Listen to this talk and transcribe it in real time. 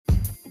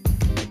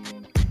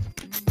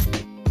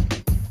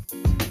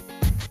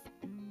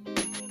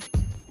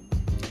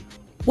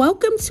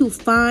Welcome to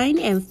Fine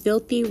and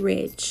Filthy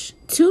Rich,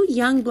 two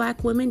young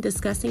black women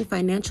discussing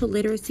financial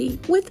literacy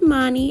with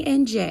Monty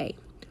and Jay,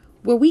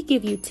 where we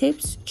give you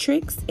tips,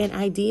 tricks, and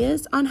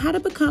ideas on how to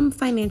become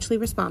financially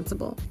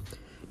responsible.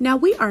 Now,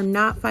 we are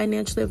not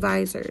financial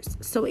advisors,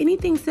 so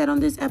anything said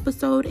on this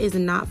episode is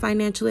not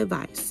financial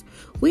advice.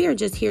 We are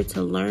just here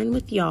to learn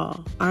with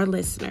y'all, our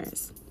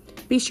listeners.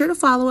 Be sure to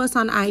follow us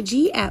on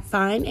IG at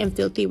Fine and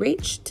Filthy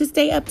Rich to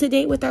stay up to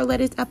date with our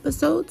latest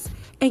episodes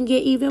and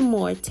get even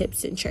more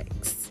tips and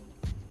tricks.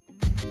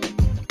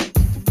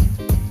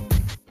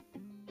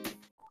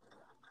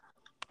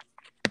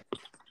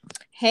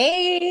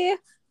 Hey,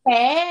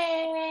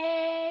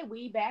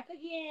 We back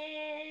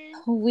again.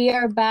 we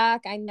are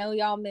back. I know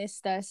y'all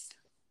missed us.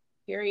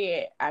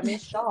 Period. I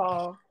miss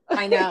y'all.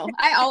 I know.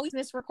 I always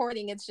miss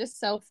recording. It's just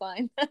so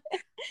fun.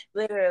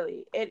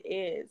 Literally, it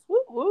is.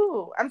 Woo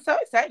woo. I'm so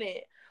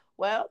excited.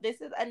 Well, this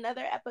is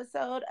another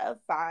episode of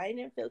Fine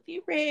and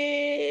Filthy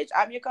Rich.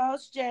 I'm your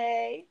co-host,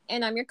 Jay.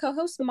 And I'm your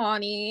co-host,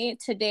 Monty.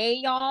 Today,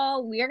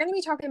 y'all, we are going to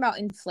be talking about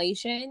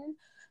inflation.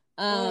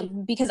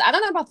 Because I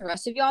don't know about the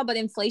rest of y'all, but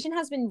inflation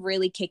has been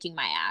really kicking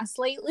my ass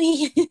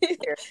lately.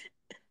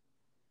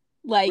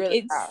 Like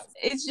Really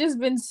it's just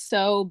been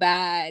so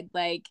bad.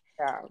 Like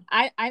yeah.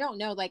 I don't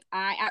know. Like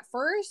at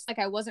first, like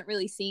I wasn't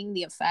really seeing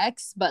the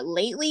effects, but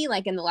lately,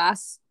 like in the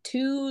last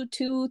 3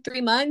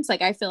 months,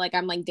 like I feel like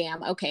I'm like,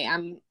 damn, okay,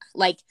 I'm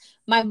like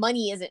my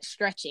money isn't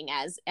stretching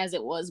as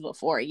it was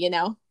before, you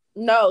know?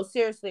 No,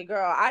 seriously,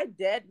 girl. I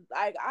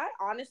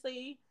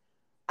honestly,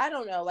 I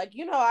don't know. Like,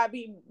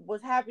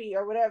 was happy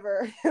or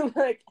whatever.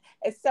 Like,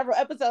 it's several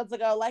episodes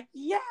ago. Like,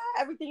 yeah,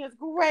 everything is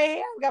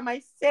great. I've got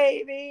my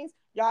savings.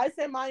 Y'all, I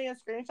sent money a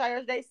screenshot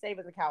yesterday.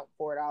 Savings account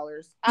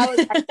 $4. I was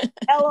like,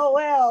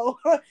 LOL,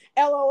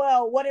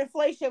 LOL. What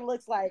inflation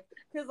looks like?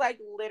 Because like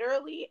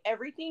literally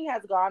everything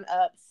has gone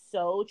up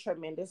so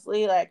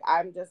tremendously. Like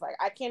I'm just like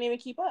I can't even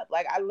keep up.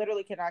 Like I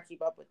literally cannot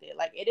keep up with it.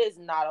 Like it is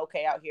not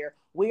okay out here.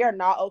 We are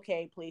not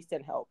okay. Please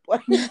send help.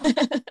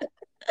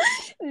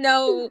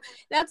 No,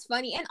 that's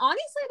funny. And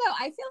honestly though,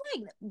 I feel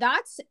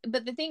like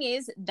but the thing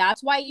is,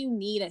 that's why you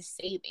need a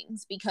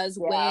savings, because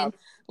when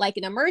like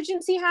an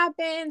emergency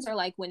happens or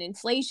like when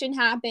inflation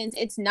happens,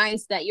 it's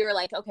nice that you're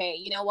like, okay,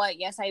 you know what?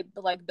 Yes, I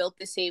like built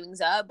the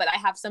savings up, but I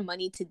have some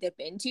money to dip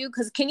into.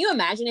 Because can you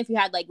imagine if you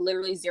had like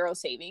literally zero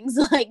savings,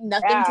 like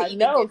nothing to even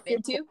dip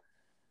into?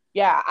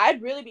 Yeah,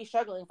 I'd really be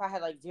struggling if I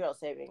had like zero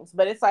savings.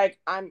 But it's like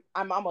I'm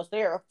almost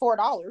there.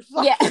 $4.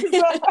 Yeah.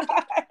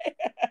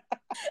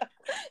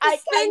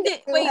 Spend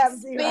it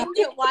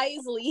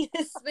wisely.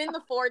 Spend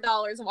the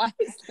 $4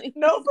 wisely.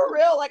 No, for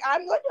real. Like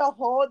I'm going to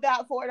hold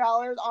that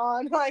 $4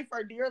 on like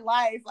for dear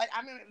life. Like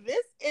I mean,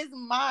 this is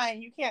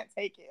mine. You can't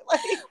take it.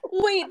 Like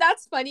wait,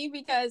 that's funny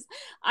because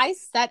I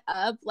set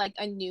up like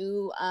a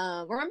new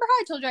remember how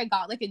I told you I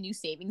got like a new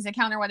savings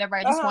account or whatever?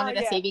 I just wanted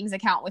a savings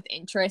account with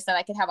interest that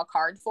I could have a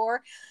card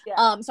for.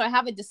 So I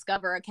have a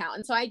Discover account.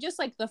 And so I just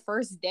like the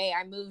first day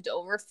I moved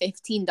over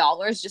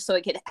 $15 just so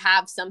I could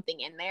have something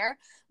in there.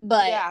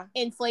 But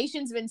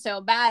inflation's been so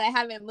bad, I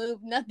haven't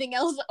moved nothing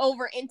else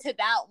over into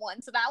that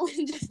one. So that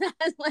one just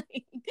has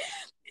like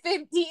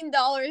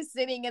 $15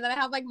 sitting, and then I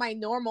have like my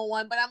normal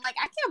one. But I'm like,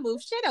 I can't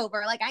move shit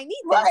over. Like I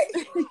need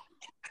this.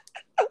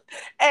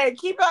 Hey,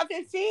 keep it at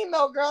 15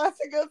 though, girl. That's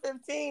a good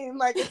 15.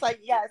 Like it's like,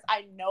 yes,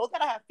 I know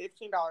that I have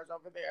 $15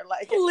 over there.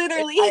 Like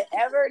literally, if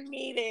I ever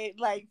need it,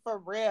 like for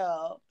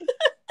real.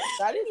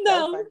 That is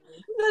so funny.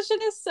 That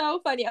shit is so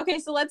funny. Okay,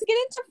 so let's get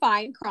into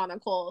Fine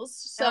Chronicles.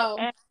 So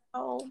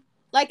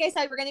like I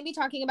said, we're going to be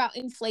talking about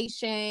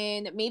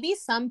inflation. Maybe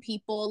some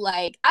people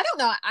like, I don't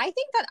know. I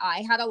think that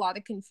I had a lot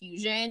of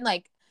confusion,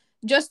 like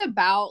just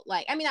about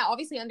like, I mean, I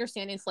obviously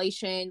understand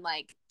inflation,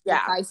 like the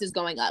price is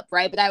going up,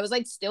 right? But I was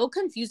like still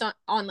confused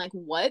on like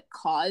what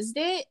caused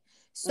it.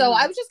 So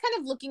I was just kind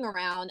of looking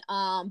around.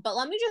 But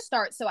let me just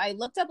start. So I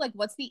looked up like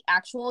what's the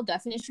actual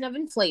definition of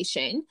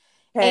inflation.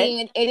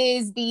 Okay. And it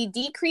is the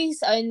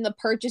decrease in the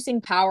purchasing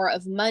power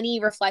of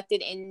money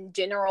reflected in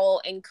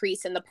general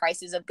increase in the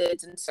prices of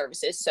goods and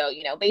services. So,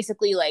 you know,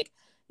 basically like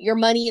your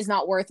money is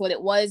not worth what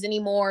it was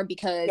anymore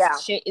because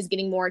shit is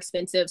getting more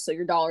expensive. So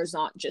your dollar's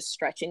not just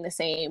stretching the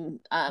same.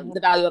 The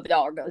value of a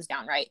dollar goes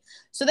down, right?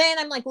 So then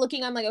I'm like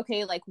looking, I'm like,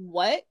 okay, like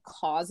what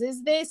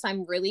causes this?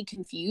 I'm really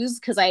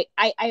confused because I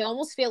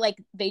almost feel like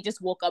they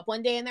just woke up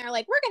one day and they're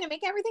like, we're going to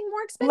make everything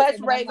more expensive.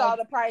 Let's raise all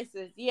the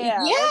prices.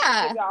 Yeah.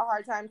 Let's give y'all a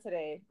hard time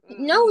today.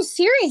 No,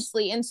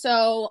 seriously. And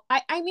so,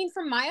 I mean,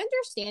 from my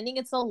understanding,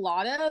 it's a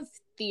lot of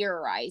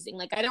theorizing.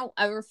 Like, I don't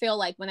ever feel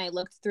like when I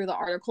looked through the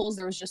articles,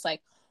 there was just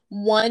like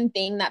one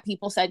thing that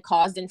people said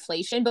caused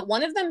inflation. But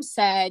one of them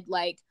said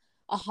like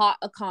a hot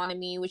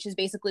economy, which is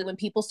basically when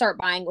people start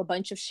buying a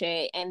bunch of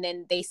shit and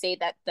then they say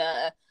that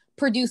the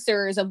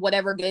producers of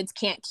whatever goods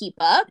can't keep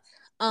up.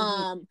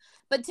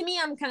 But to me,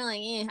 I'm kind of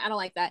like, I don't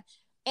like that.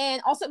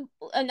 And also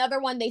another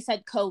one, they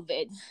said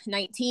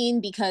COVID-19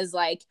 because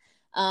like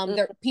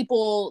their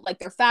people, like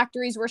their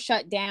factories were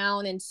shut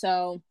down. And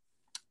so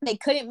they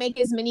couldn't make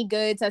as many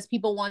goods as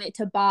people wanted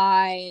to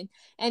buy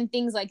and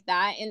things like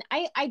that. And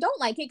I don't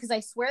like it because I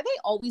swear they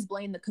always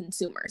blame the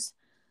consumers.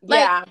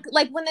 Yeah.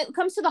 Like when it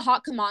comes to the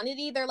hot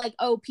commodity, they're like,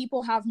 oh,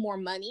 people have more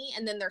money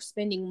and then they're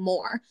spending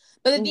more.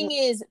 But the thing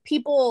is,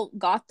 people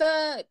got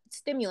the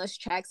stimulus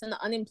checks and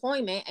the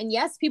unemployment, and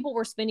yes, people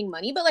were spending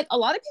money, but like a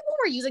lot of people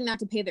were using that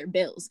to pay their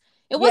bills.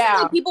 It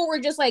wasn't like people were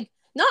just like,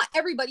 not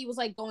everybody was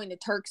like going to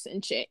Turks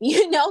and shit,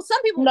 you know.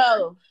 Some people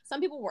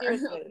were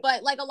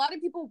but like a lot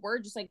of people were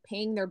just like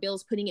paying their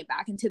bills, putting it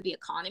back into the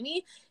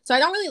economy. So I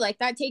don't really like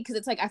that take, because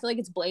it's like I feel like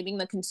it's blaming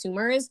the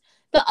consumers.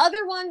 The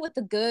other one with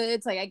the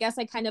goods, like I guess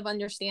I kind of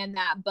understand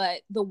that,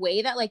 but the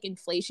way that like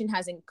inflation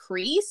has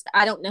increased,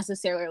 I don't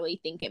necessarily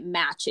think it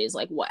matches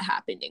like what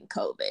happened in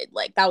COVID.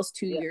 Like that was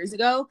 2 years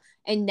ago,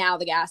 and now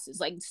the gas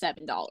is like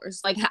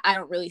 $7. Like I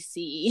don't really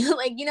see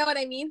like, you know what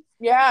I mean?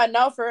 Yeah,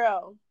 no, for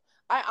real.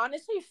 I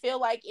honestly feel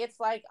like it's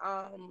like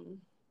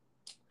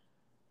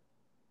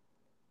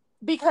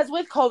because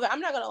with COVID,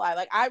 I'm not gonna lie,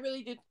 like I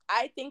really do,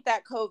 I think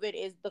that COVID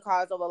is the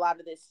cause of a lot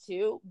of this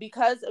too,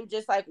 because of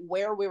just like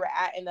where we were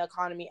at in the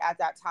economy at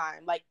that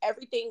time. Like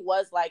everything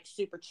was like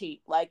super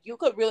cheap. Like you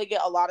could really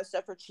get a lot of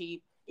stuff for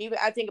cheap. Even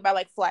I think about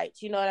like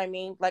flights, you know what I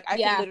mean? Like I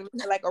could literally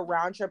get like a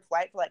round trip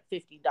flight for like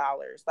 $50.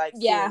 Like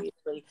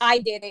seriously. I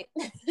did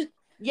it.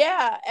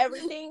 Yeah,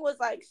 everything was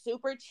like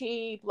super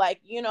cheap.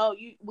 Like, you know,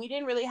 we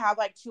didn't really have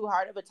like too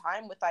hard of a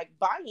time with like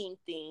buying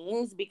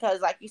things, because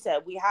like you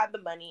said, we had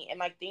the money and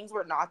like things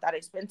were not that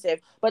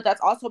expensive. But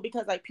that's also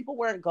because like people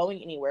weren't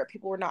going anywhere.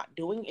 People were not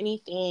doing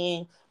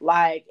anything.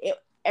 Like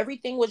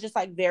everything was just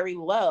like very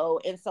low.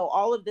 And so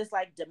all of this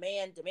like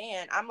demand,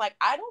 I'm like,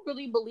 I don't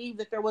really believe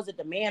that there was a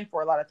demand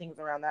for a lot of things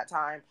around that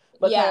time,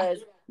 because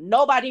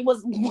nobody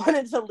was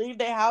wanting to leave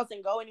their house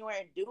and go anywhere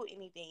and do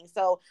anything.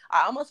 So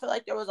I almost feel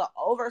like there was an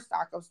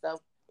overstock of stuff,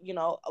 you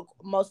know,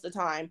 most of the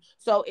time.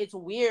 So it's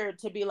weird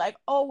to be like,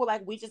 oh, well,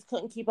 like we just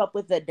couldn't keep up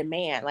with the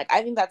demand. Like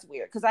I think that's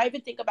weird, because I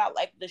even think about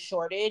like the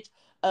shortage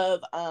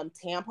of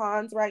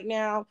tampons right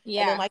now, and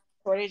then like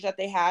the shortage that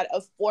they had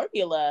of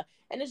formula,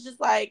 and it's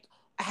just like,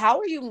 how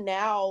are you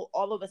now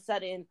all of a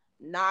sudden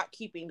not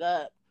keeping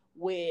up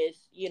with,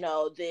 you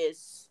know,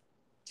 this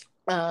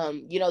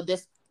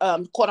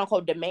quote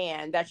unquote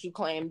demand that you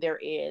claim there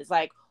is?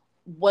 Like,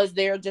 was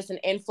there just an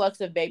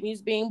influx of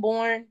babies being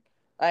born?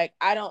 Like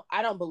I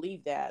don't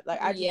believe that. Like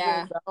I just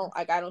really don't.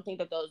 Like I don't think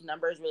that those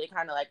numbers really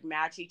kind of like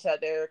match each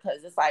other,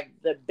 because it's like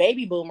the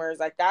baby boomers,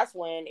 like that's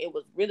when it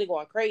was really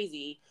going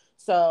crazy.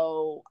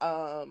 So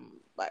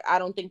like I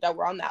don't think that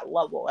we're on that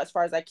level as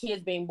far as like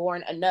kids being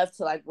born enough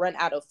to like run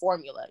out of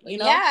formula, you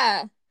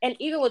know? And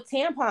even with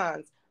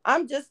tampons,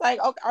 I'm just like,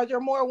 okay, are there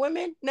more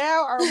women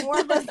now? Are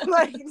more of us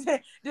like,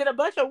 did a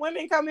bunch of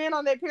women come in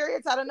on their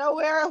periods out of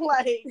nowhere?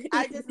 Like,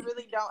 I just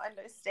really don't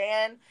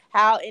understand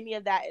how any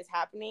of that is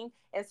happening.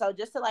 And so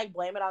just to like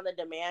blame it on the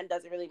demand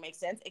doesn't really make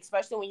sense,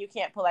 especially when you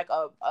can't put like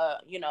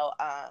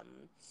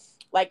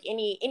like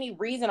any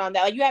reason on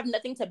that. Like you have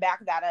nothing to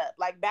back that up.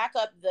 Like back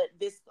up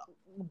this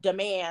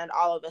demand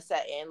all of a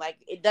sudden. Like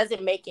it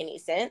doesn't make any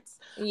sense.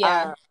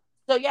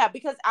 So yeah,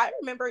 because I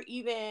remember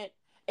even,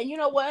 and you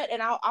know what?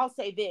 And I'll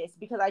say this,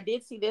 because I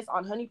did see this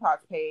on Honey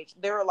Pot's page.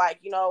 They were like,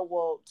 you know,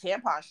 well,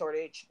 tampon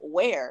shortage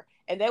where?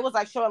 And they was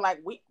like showing like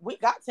we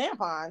got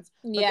tampons,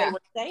 but they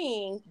were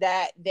saying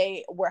that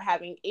they were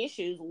having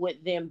issues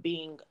with them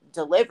being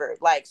delivered.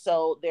 Like,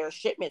 so their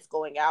shipments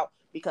going out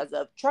because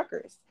of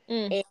truckers.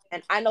 And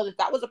I know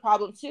that was a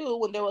problem too,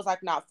 when there was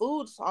like not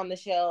foods on the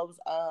shelves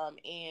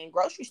in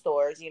grocery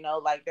stores, you know,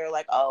 like they're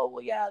like, oh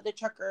well, yeah, the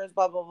truckers,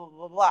 blah blah blah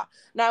blah blah.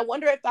 Now I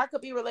wonder if that could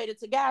be related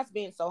to gas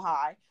being so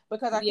high,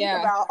 because I think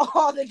about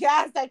all the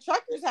gas that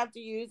truckers have to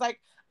use.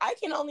 Like I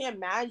can only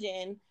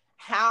imagine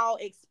how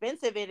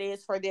expensive it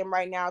is for them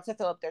right now to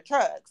fill up their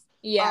trucks.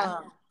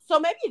 So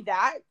maybe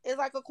that is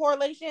like a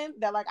correlation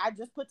that like I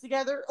just put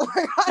together.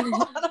 I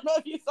don't know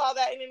if you saw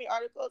that in any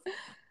articles,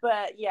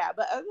 but yeah.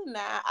 But other than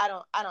that, I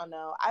don't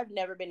know. I've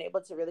never been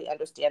able to really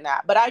understand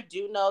that. But I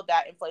do know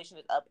that inflation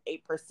is up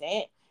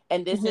 8%.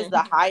 And this is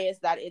the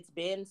highest that it's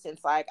been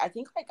since like, I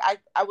think like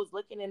I was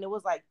looking and it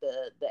was like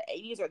the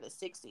 80s or the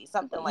 60s,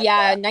 something like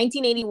that.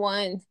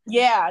 1981.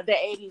 Yeah, the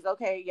 80s.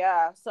 Okay,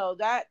 yeah. So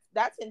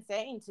that's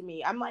insane to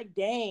me. I'm like,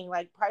 dang,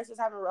 like prices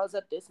haven't rose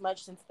up this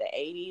much since the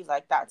 80s.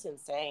 Like that's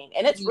insane.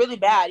 And it's really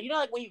bad. You know,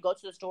 like when you go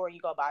to the store and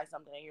you go buy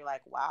something and you're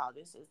like, wow,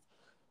 this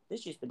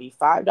used to be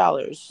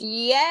 $5.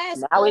 Yes.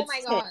 Now oh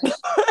my gosh.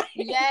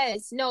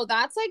 Yes. No,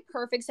 that's like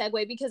perfect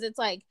segue, because it's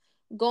like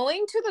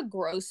going to the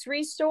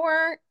grocery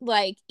store,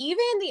 like even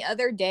the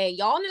other day,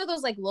 y'all know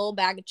those like little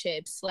bag of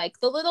chips, like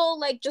the little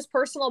like just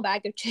personal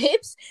bag of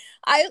chips.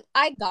 I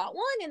got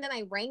one, and then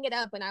I rang it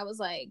up and I was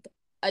like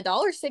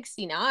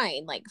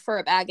 $1.69 like for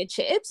a bag of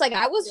chips. Like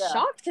I was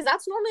shocked, because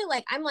that's normally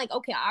like, I'm like,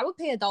 okay, I would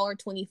pay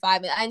 $1.25.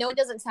 I know it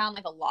doesn't sound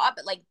like a lot,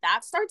 but like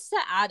that starts to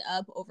add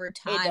up over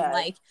time.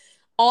 Like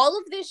all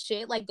of this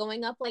shit like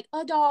going up like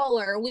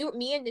 $1.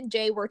 Me and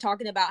Jay were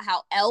talking about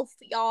how Elf,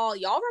 y'all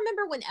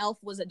remember when Elf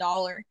was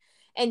 $1?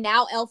 and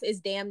now Elf is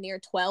damn near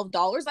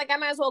 $12. Like I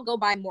might as well go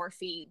buy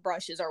Morphe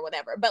brushes or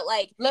whatever. But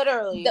like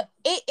literally,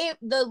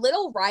 the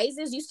little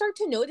rises, you start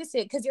to notice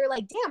it because you're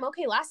like, damn,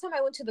 okay, last time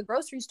I went to the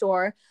grocery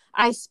store,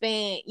 I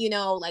spent, you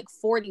know, like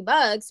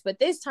 $40, but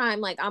this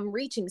time like I'm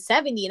reaching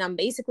 70 and I'm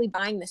basically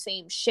buying the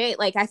same shit.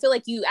 Like I feel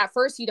like you at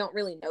first you don't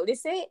really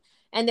notice it,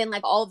 and then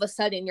like all of a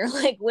sudden you're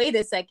like, wait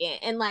a second.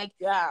 And like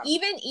yeah,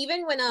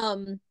 even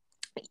when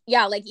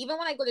yeah, like even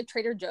when I go to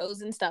Trader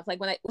Joe's and stuff, like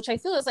when which I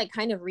feel is like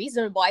kind of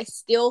reasonable, I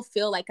still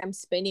feel like I'm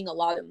spending a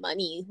lot of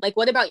money. Like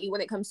what about you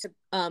when it comes to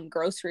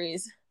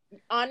groceries?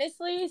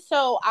 honestly,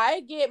 so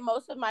I get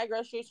most of my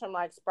groceries from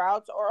like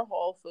Sprouts or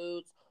Whole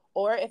Foods,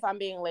 or if I'm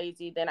being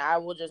lazy, then I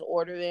will just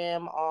order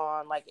them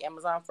on like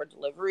Amazon for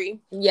delivery.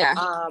 Yeah.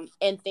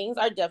 And things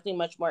are definitely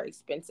much more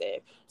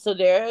expensive. So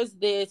there's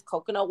this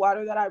coconut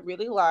water that I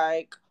really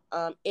like.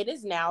 It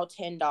is now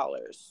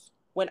 $10.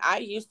 When I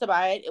used to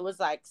buy it, it was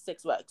like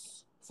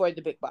 $6 for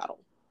the big bottle.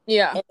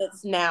 Yeah. And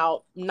it's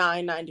now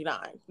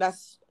 $9.99.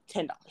 That's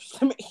 $10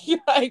 to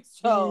me. Like,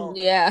 so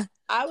yeah.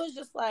 I was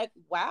just like,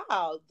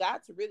 wow,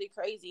 that's really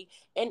crazy.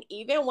 And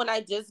even when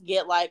I just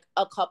get like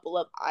a couple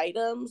of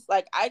items,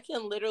 like I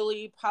can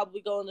literally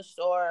probably go in the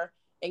store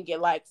and get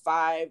like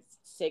 5,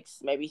 6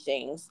 maybe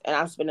things, and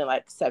I'm spending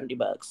like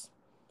 $70.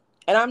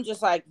 And I'm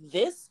just like,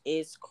 this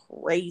is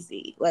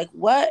crazy. Like,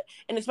 what?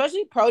 And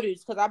especially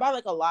produce, because I buy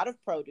like a lot of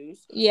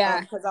produce. Yeah.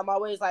 Because I'm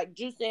always like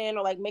juicing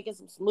or like making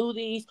some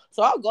smoothies.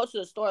 So I'll go to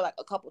the store like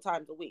a couple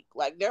times a week.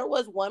 Like, there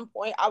was one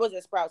point I was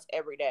at Sprouts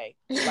every day.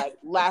 Like,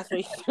 last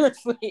week,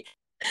 seriously.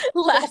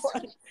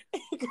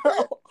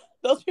 Girl,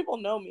 those people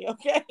know me,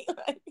 okay?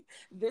 Like,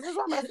 this is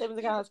why my savings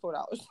account is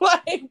 $4.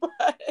 Like,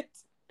 but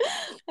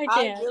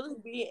I really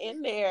be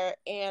in there,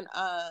 and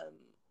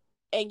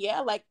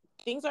yeah, like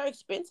things are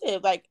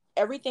expensive. Like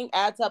everything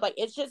adds up. Like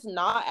it's just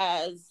not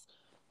as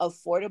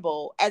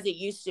affordable as it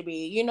used to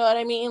be. You know what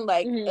I mean?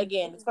 Like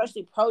again,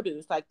 especially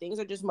produce. Like things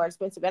are just more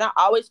expensive, and I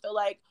always feel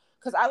like,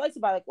 because I like to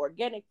buy like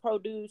organic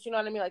produce. You know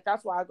what I mean? Like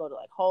that's why I go to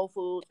like Whole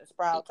Foods and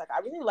Sprouts. Like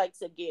I really like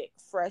to get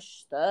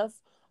fresh stuff.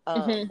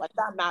 Like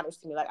that matters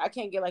to me. Like I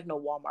can't get like no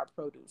Walmart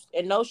produce,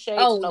 and no shade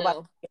to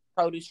nobody get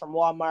produce from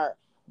Walmart,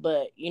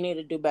 but you need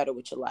to do better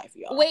with your life,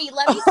 y'all. Wait,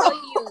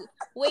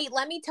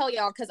 let me tell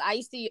y'all, because I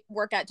used to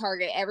work at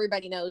Target.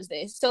 Everybody knows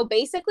this. So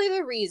basically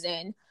the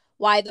reason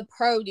why the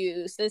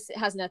produce, this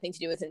has nothing to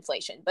do with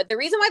inflation, but the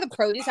reason why the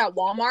produce at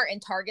Walmart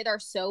and Target are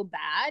so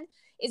bad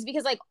is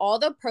because like all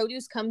the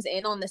produce comes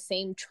in on the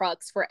same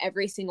trucks for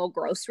every single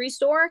grocery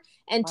store,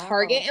 and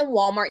Target and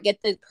Walmart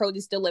get the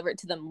produce delivered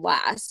to them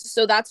last.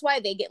 So that's why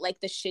they get like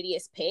the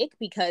shittiest pick,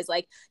 because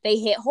like they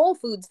hit Whole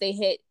Foods, they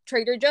hit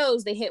Trader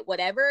Joe's, they hit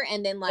whatever,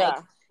 and then like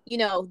you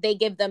know, they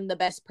give them the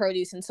best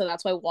produce, and so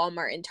that's why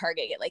Walmart and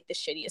Target get like the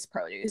shittiest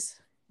produce.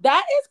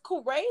 That is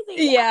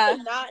crazy. Yeah. I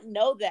did not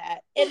know that.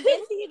 And then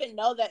to even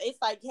know that, it's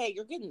like, hey,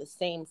 you're getting the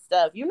same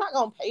stuff. You're not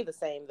gonna pay the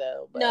same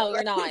though. But no,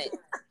 you're not.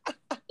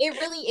 It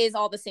really is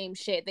all the same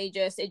shit.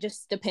 It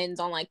just depends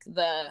on like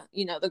the,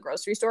 you know, the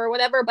grocery store or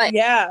whatever. But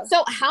yeah.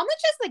 So how much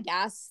is the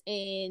gas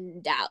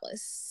in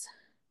Dallas?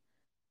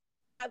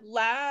 I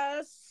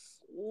last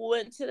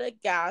went to the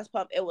gas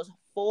pump. It was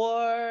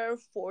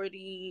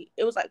 $4.40.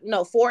 It was like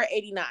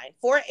 $4.89.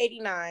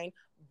 $4.89.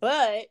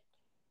 But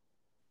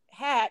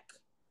heck,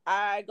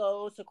 I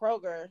go to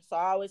Kroger, so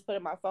I always put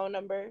in my phone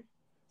number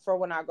for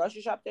when I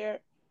grocery shop there,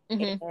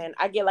 and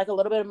I get like a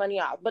little bit of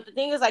money off. But the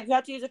thing is, like, you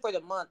have to use it for the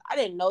month. I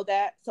didn't know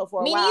that, so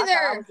for a while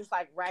I was just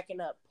like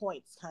racking up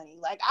points, honey.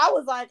 Like I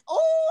was like,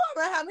 oh,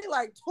 I'm gonna have me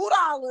like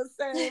 $2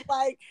 saved,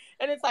 like,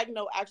 and it's like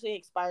no, actually it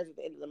expires at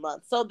the end of the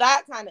month, so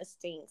that kind of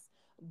stinks.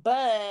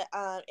 But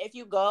if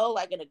you go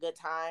like in a good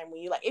time,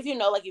 when you like, if you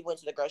know, like you went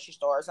to the grocery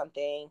store or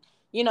something,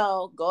 you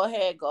know, go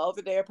ahead, go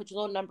over there, put your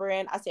little number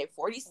in. I say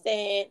 40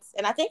 cents.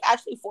 And I think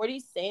actually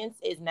 40 cents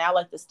is now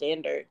like the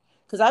standard,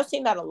 because I've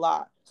seen that a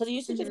lot. Because it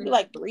used to just be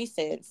like 3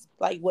 cents,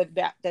 like with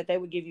that they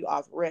would give you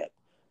off rip.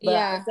 But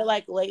I feel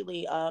like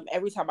lately,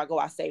 every time I go,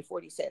 I say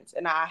 40 cents.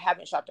 And I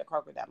haven't shopped at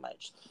Kroger that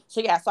much.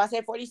 So yeah, so I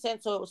said 40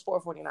 cents. So it was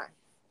 $4.49.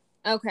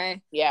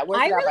 Okay. Yeah,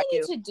 I really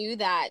need to do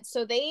that.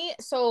 So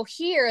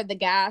here the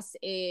gas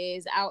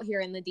is out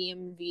here in the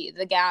DMV.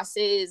 The gas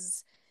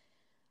is,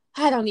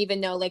 I don't even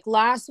know. Like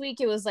last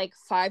week it was like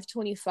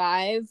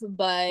 $5.25,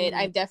 but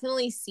I've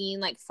definitely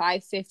seen like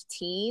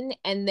 $5.15.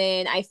 And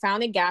then I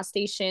found a gas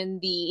station.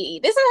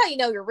 This is how you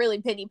know you're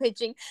really penny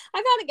pitching. I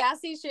found a gas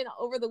station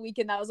over the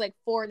weekend that was like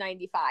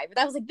 $4.95. And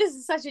I was like, this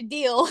is such a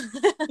deal.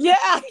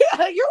 yeah.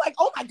 You're like,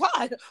 oh my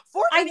God,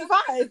 $4.95. I know.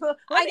 I was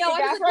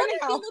like, let me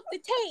fill up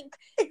the tank.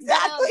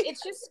 Exactly.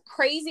 It's just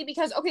crazy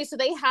because okay, so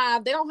they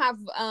don't have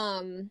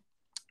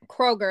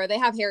Kroger. They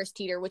have Harris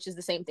Teeter, which is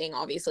the same thing,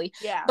 obviously.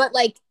 Yeah. But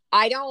like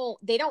they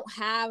don't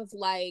have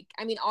like,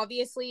 I mean,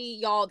 obviously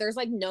y'all, there's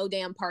like no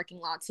damn parking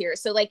lots here.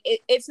 So like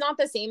it's not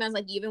the same as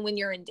like even when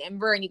you're in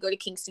Denver and you go to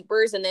King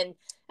Soopers and then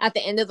at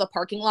the end of the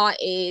parking lot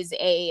is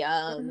a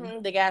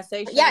the gas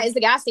station. Yeah, is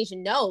the gas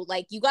station. No,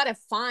 like you got to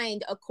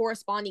find a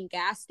corresponding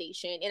gas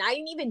station. And I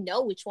didn't even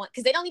know which one,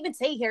 because they don't even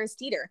say Harris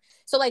Teeter.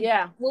 So like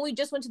when we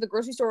just went to the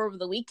grocery store over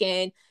the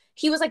weekend,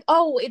 he was like,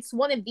 oh, it's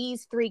one of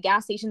these 3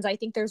 gas stations. I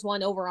think there's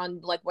one over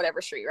on like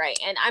whatever street, right?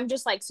 And I'm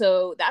just like,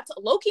 so that's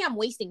low-key, I'm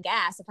wasting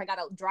gas if I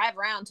gotta drive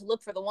around to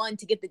look for the one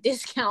to get the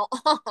discount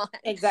on.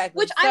 Exactly.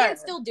 Which I might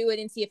still do it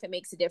and see if it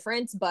makes a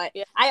difference. But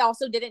yeah. I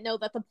also didn't know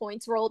that the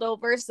points rolled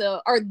over,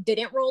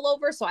 didn't roll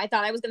over. So I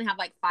thought I was gonna have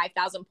like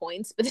 5,000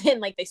 points, but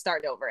then like they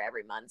start over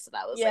every month. So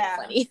that was like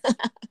funny.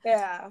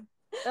 Yeah.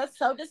 That's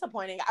so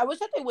disappointing. I wish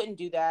that they wouldn't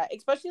do that,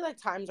 especially like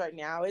times right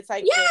now. It's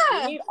like,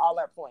 we need all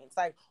our points.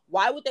 Like,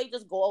 why would they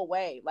just go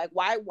away? Like,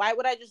 why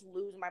would I just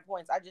lose my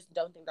points? I just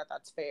don't think that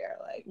that's fair.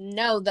 Like,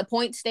 no, the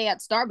points stay at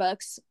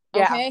Starbucks.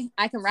 Okay, yeah,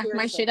 I can rack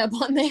my shit up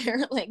on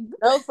there. Like,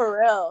 no,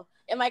 for real.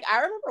 And like, I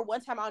remember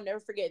one time, I'll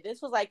never forget.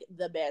 This was like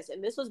the best,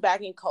 and this was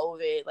back in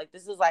COVID. Like,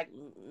 this is like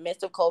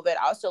midst of COVID.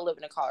 I was still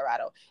living in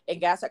Colorado,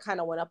 and gas that kind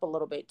of went up a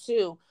little bit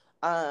too.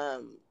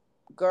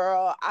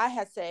 Girl, I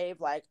had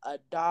saved like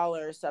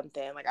 $1 or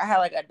something. Like, I had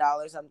like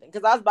 $1 something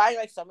because I was buying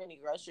like so many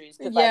groceries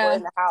because like we're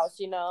in the house,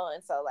 you know,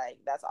 and so like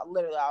that's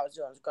literally all I was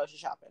doing was grocery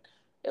shopping.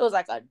 It was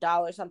like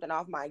 $1 something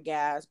off my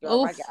gas.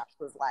 Girl, my gas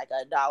was like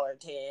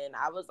 $1.10.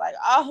 I was like,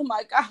 oh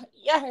my God,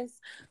 yes.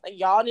 Like,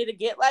 y'all need to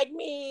get like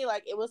me.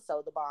 Like, it was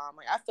so the bomb.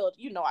 Like, I filled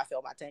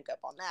my tank up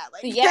on that.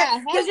 Like,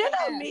 yeah, because you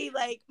know me,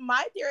 like,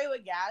 my theory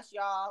with gas,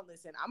 y'all,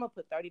 listen, I'm gonna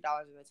put $30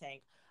 in the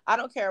tank. I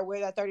don't care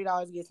where that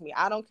 $30 gets me.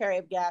 I don't care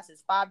if gas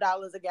is $5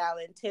 a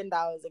gallon, $10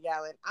 a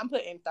gallon. I'm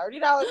putting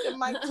 $30 in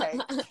my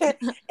tank.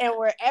 And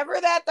wherever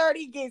that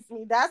 30 gets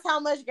me, that's how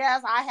much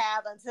gas I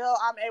have until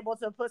I'm able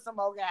to put some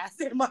more gas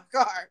in my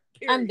car.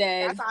 Period. I'm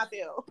dead. That's how I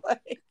feel.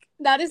 Like,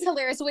 that is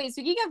hilarious. Wait,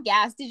 speaking of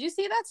gas, did you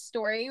see that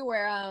story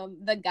where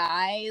the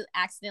guy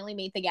accidentally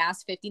made the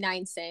gas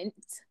 59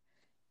 cents?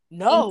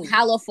 No. In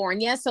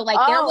California. So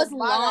like there was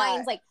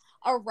lines God. like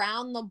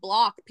around the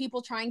block,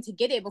 people trying to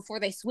get it before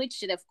they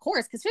switched it, of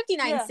course, because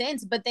 59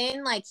 cents. But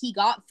then like he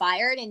got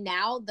fired, and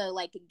now the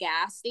like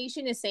gas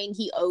station is saying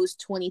he owes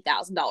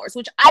 $20,000,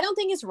 which I don't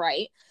think is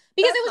right,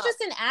 because it was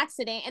just an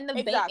accident, and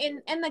the bank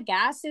and the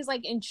gas is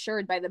like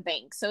insured by the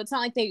bank, so it's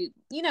not like they,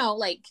 you know,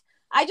 like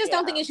I just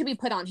don't think it should be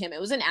put on him. It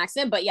was an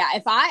accident. But yeah,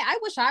 if I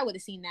wish I would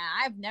have seen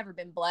that. I've never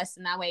been blessed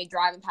in that way,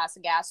 driving past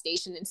a gas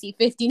station and see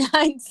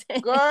 59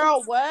 cents.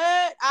 Girl,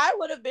 what? I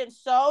would have been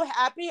so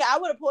happy. I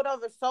would have pulled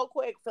over so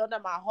quick, filled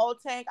up my whole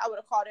tank. I would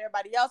have called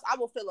everybody else. I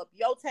will fill up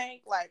your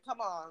tank. Like,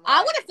 come on. Like,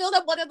 I would have filled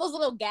up one of those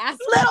little gas.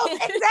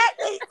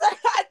 Exactly.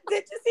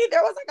 Did you see?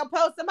 There was like a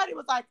post. Somebody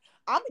was like,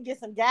 I'm gonna get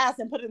some gas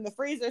and put it in the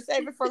freezer,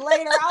 save it for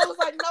later. I was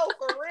like, no,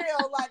 for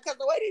real. Like, because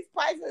the way these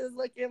prices is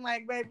looking,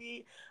 like,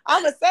 baby,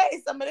 I'm gonna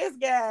save some of this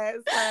gas.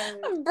 Like,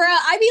 bruh,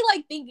 I be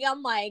like thinking,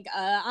 I'm like,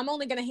 I'm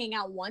only gonna hang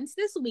out once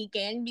this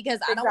weekend because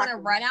I don't want to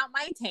run out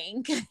my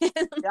tank.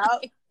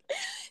 Like,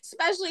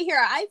 especially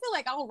here, I feel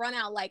like I'll run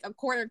out like a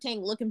quarter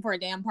tank looking for a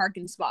damn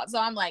parking spot. So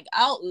I'm like,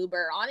 I'll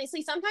Uber.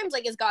 Honestly, sometimes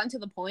like it's gotten to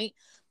the point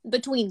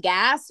between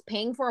gas,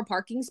 paying for a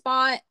parking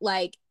spot,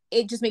 like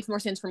it just makes more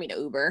sense for me to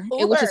Uber,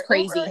 which is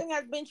crazy. Ubering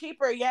has been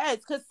cheaper, yes.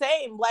 Because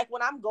same, like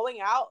when I'm going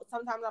out,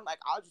 sometimes I'm like,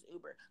 I'll just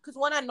Uber. Because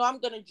when I know I'm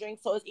gonna drink,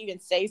 so it's even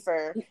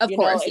safer. Of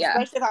course, yeah.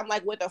 Especially if I'm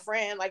like with a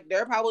friend, like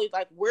they're probably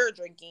like we're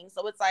drinking,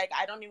 so it's like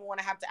I don't even want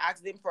to have to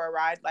ask them for a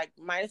ride. Like,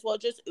 might as well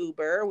just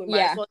Uber. We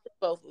might as well just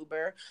both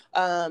Uber.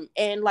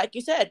 And like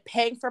you said,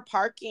 paying for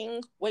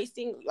parking,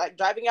 wasting like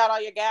driving out all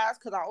your gas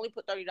because I only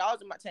put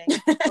 $30 in my tank,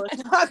 so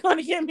it's not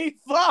gonna get me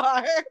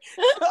far.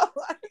 So,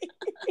 like,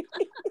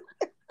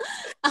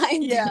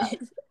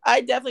 I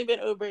definitely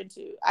been Ubering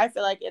too. I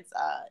feel like it's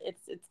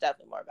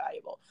definitely more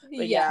valuable.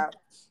 But yeah.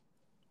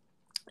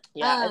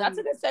 And that's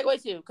a good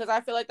segue too, because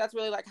I feel like that's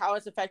really like how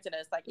it's affected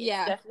us. Like, it's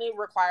definitely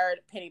required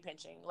penny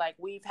pinching. Like,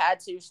 we've had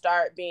to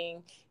start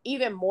being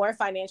even more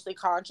financially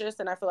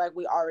conscious, and I feel like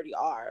we already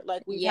are.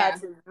 Like, we've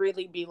had to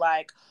really be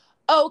like,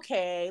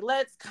 okay,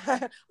 let's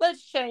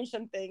change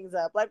some things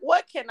up. Like,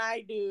 what can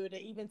I do to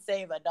even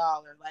save $1?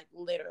 Like,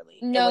 literally.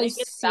 No,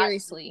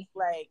 seriously.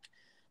 Like,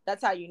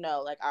 that's how you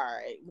know, like, all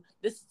right,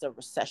 this is a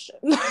recession.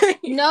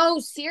 No,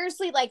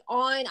 seriously, like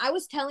I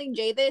was telling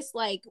Jay this,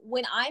 like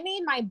when I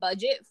made my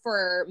budget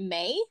for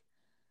May,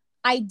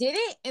 I did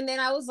it, and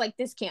then I was like,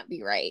 this can't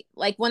be right.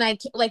 Like when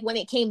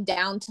it came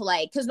down to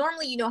like, because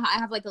normally, you know, I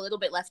have like a little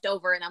bit left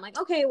over, and I'm like,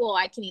 okay, well,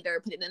 I can either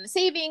put it in the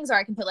savings or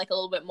I can put like a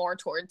little bit more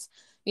towards,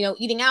 you know,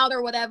 eating out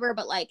or whatever.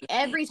 But like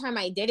every time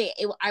I did it,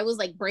 I was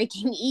like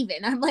breaking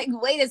even. I'm like,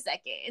 wait a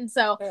second. And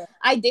so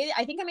I think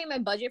I made my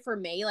budget for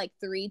May like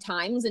 3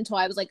 times until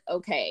I was like,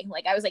 okay,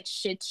 like I was like,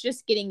 shit's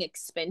just getting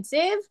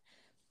expensive,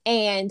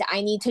 and I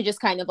need to just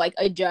kind of like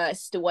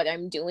adjust what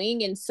I'm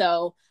doing. And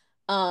so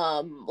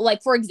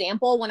like for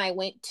example, when I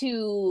went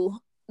to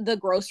the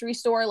grocery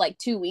store like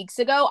 2 weeks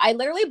ago, I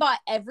literally bought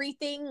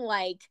everything.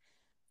 Like,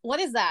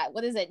 what is that?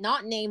 What is it?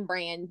 Not name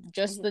brand,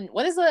 just the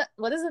what is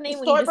the name?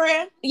 Store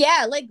brand?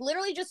 Yeah, like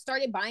literally just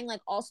started buying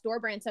like all store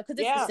brand stuff because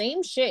it's the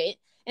same shit,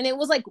 and it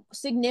was like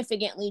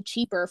significantly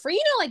cheaper for,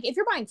 you know, like if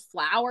you're buying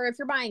flour, if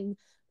you're buying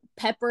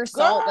pepper,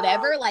 salt,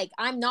 whatever, like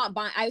I'm not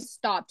buying. I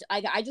stopped.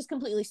 I just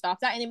completely stopped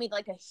that, and it made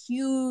like a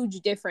huge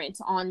difference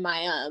on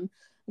my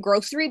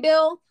grocery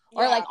bill.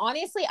 Or like,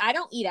 honestly, I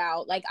don't eat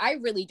out. Like, I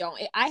really don't.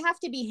 I have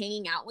to be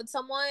hanging out with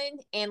someone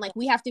and like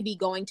we have to be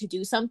going to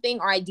do something,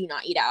 or I do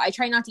not eat out. I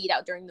try not to eat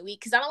out during the week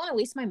because I don't want to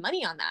waste my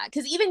money on that.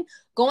 Because even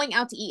going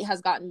out to eat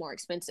has gotten more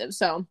expensive.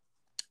 So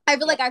I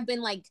feel like I've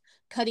been like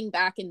cutting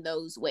back in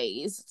those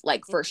ways,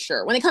 like for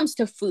sure. When it comes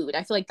to food,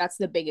 I feel like that's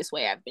the biggest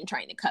way I've been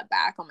trying to cut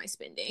back on my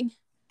spending.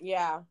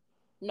 Yeah.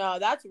 No,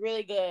 that's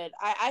really good.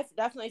 I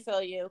definitely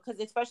feel you, because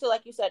especially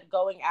like you said,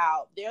 going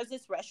out. There's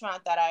this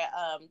restaurant that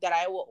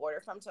I will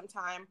order from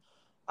sometime.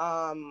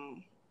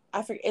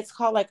 I forget, it's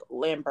called like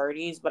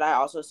Lamberti's, but I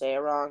also say it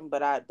wrong.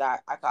 But I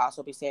could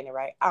also be saying it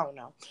right. I don't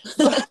know.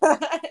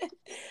 But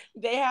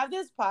they have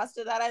this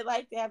pasta that I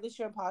like. They have this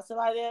shrimp pasta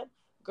by them,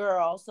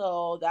 girl.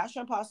 So that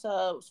shrimp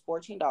pasta was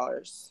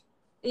 $14.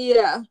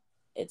 Yeah,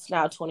 it's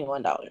now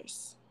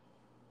 $21.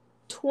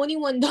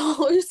 $21.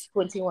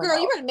 $21. Girl,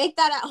 you better make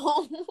that at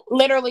home.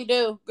 Literally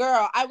do.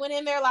 Girl, I went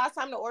in there last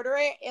time to order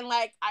it, and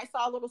like I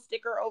saw a little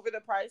sticker over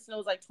the price and it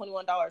was like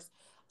 $21.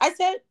 I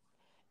said,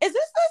 is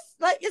this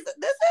like is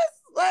this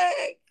is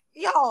like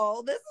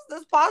y'all, this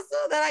pasta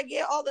that I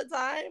get all the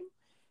time?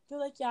 They're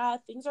like, yeah,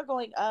 things are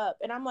going up.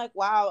 And I'm like,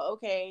 wow,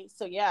 okay.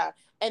 So yeah.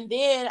 And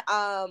then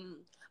I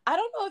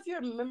don't know if you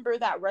remember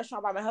that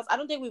restaurant by my house. I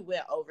don't think we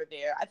went over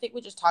there. I think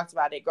we just talked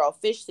about it, girl.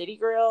 Fish City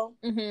Grill.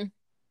 Mm-hmm.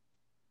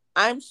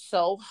 I'm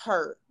so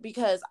hurt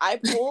because I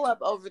pull up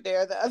over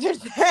there the other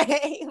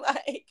day.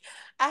 Like,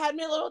 I had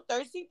me a little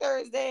thirsty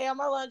Thursday on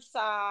my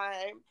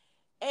lunchtime.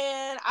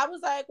 And I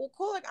was like, well,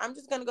 cool. Like, I'm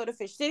just going to go to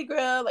Fish City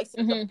Grill, like, sit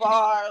at the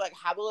bar, like,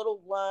 have a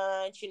little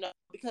lunch, you know.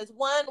 Because,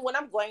 when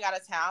I'm going out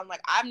of town,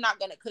 like, I'm not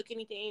going to cook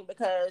anything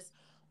because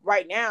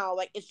right now,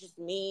 like, it's just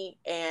me.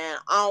 And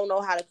I don't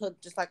know how to cook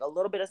just, like, a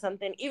little bit of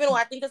something. Even though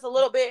I think it's a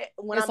little bit,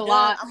 when it's I'm a done,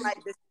 lot. I'm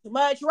like, this is too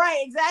much.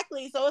 Right,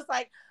 exactly. So it's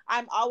like,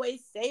 I'm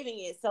always saving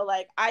it. So,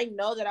 like, I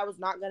know that I was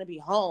not going to be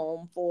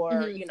home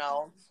for, you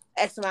know,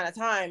 X amount of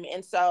time.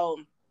 And so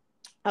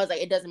I was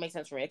like, it doesn't make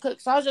sense for me to cook.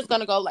 So I was just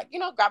going to go, like, you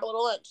know, grab a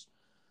little lunch.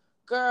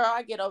 Girl,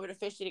 I get over to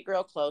Fish City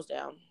Grill, closed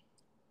down.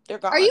 They're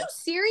gone. Are you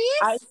serious?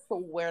 I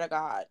swear to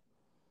God.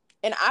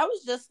 And I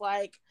was just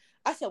like,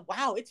 I said,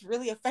 wow, it's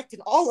really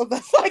affecting all of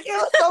us. Like, it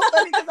was so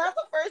funny because that's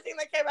the first thing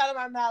that came out of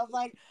my mouth.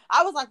 Like,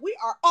 I was like, we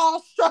are all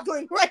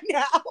struggling right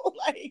now.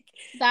 Like,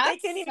 they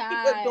can't even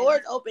keep the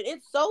doors open.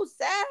 It's so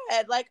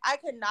sad. Like, I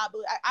could not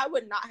believe, I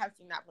would not have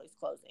seen that place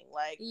closing.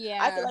 Like,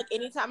 I feel like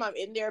anytime I'm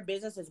in there,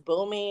 business is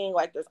booming.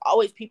 Like, there's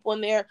always people in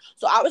there.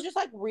 So I was just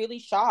like really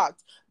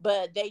shocked.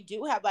 But they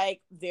do have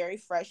like very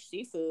fresh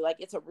seafood. Like,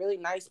 it's a really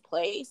nice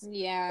place.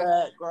 Yeah.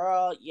 But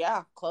girl,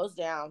 yeah, closed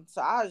down.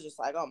 So I was just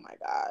like, oh my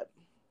God.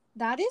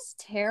 That is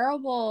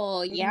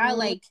terrible. Yeah,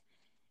 like,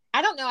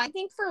 I don't know. I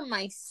think for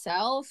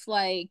myself,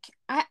 like,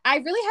 I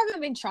really haven't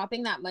been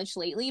shopping that much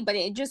lately, but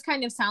it just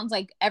kind of sounds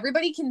like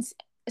everybody can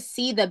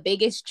see the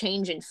biggest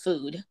change in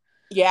food.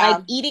 Yeah.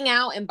 Like, eating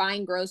out and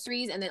buying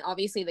groceries, and then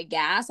obviously the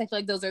gas. I feel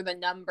like those are the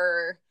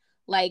number,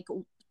 like,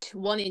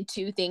 1 and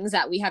 2 things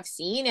that we have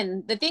seen.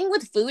 And the thing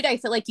with food, I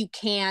feel like you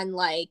can,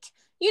 like,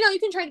 you know, you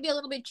can try to be a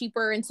little bit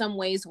cheaper in some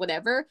ways,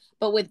 whatever.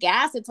 But with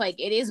gas, it's like,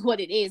 it is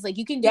what it is. Like,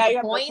 you can do the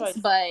points,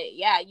 but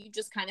yeah, you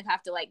just kind of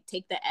have to like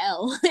take the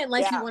L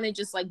unless you want to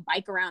just like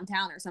bike around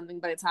town or something,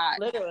 but it's hot.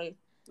 Literally.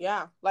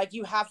 Yeah. Like,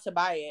 you have to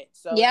buy it.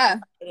 So yeah,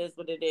 it is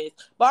what it is.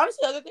 But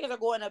honestly, other things are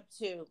going up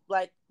too.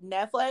 Like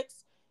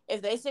Netflix,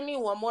 if they send me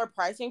one more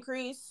price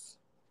increase,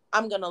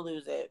 I'm going to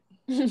lose it.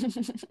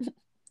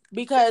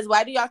 Because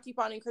why do y'all keep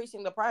on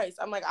increasing the price?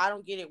 I'm like, I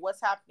don't get it.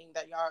 What's happening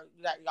that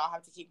y'all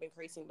have to keep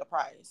increasing the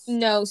price?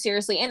 No,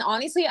 seriously. And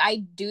honestly, I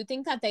do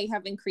think that they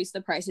have increased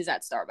the prices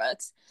at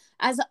Starbucks.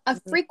 As a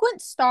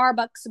frequent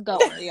Starbucks goer,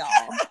 y'all.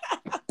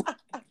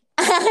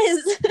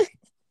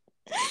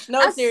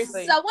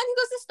 Seriously. Someone who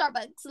goes to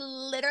Starbucks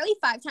literally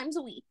 5 times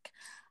a week.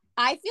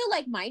 I feel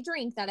like my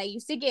drink that I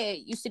used to get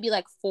used to be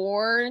like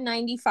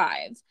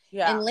 $4.95.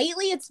 Yeah. And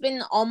lately it's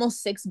been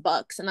almost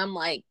 $6. And I'm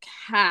like,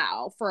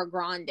 how for a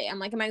grande? I'm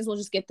like, I might as well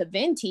just get the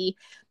venti.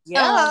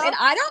 Yeah. And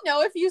I don't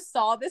know if you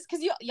saw this,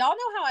 because y'all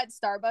know how at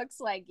Starbucks,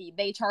 like,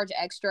 they charge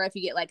extra if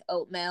you get like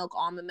oat milk,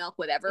 almond milk,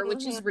 whatever,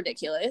 which is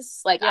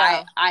ridiculous. Like,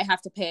 I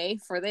have to pay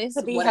for this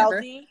to be whatever.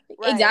 Healthy.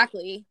 Right.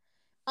 Exactly.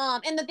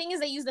 And the thing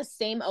is, they use the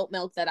same oat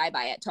milk that I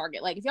buy at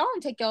Target. Like, if y'all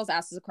want to take y'all's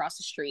asses across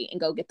the street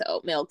and go get the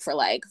oat milk for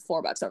like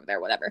 $4 over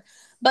there, whatever.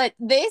 But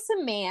this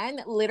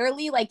man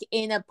literally, like,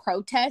 in a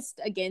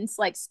protest against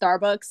like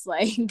Starbucks,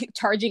 like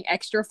charging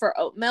extra for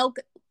oat milk,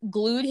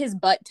 glued his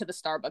butt to the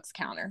Starbucks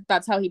counter.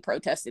 That's how he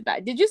protested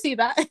that. Did you see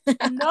that?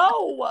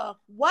 No.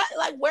 What?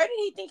 Like, where did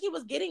he think he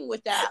was getting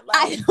with that? Like,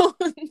 I don't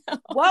know.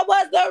 What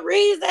was the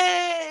reason?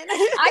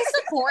 I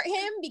support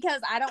him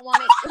because I don't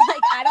want it.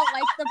 Like, I don't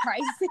like the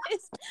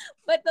prices,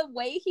 but the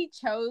way he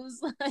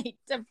chose like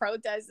to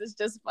protest is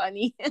just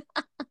funny.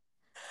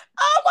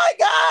 Oh my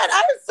God,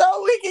 I'm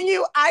so weak in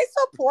you. I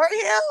support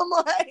him.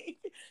 Like,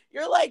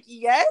 you're like,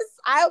 yes,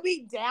 I'll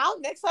be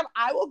down. Next time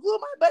I will glue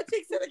my butt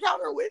cheeks to the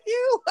counter with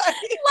you.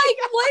 Like,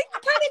 what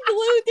kind of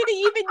glue did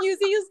he even use?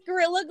 He used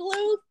Gorilla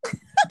Glue.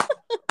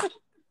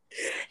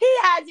 He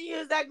had to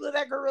use that glue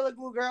that Gorilla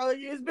Glue girl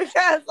used,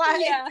 because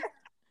like,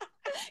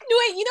 No,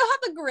 wait, you know how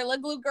the Gorilla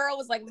Glue girl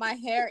was like, my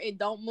hair, it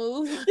don't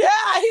move?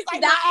 Yeah, he's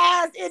like, my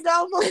ass, it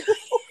don't move.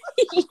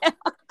 Yeah.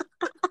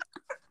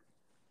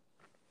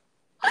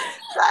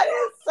 That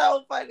is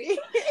so funny.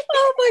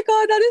 Oh my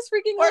god, that is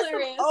freaking Or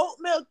hilarious. some oat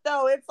milk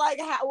though. It's like,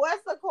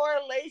 what's the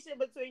correlation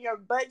between your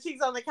butt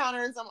cheeks on the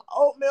counter and some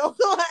oat milk?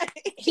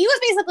 He was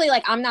basically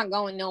like, I'm not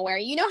going nowhere.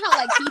 You know how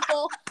like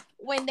people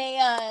when they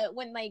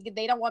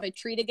don't want a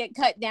tree to get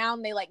cut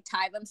down, they like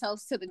tie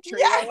themselves to the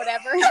tree or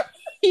whatever.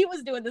 He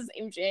was doing the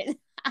same shit.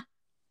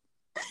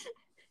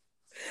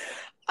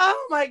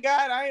 Oh my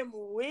god, I am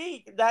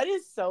weak. That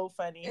is so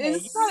funny. Hey,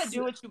 you gotta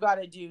do what you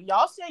gotta do.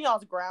 Y'all stand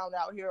y'all's ground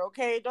out here,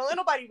 okay? Don't let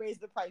nobody raise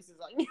the prices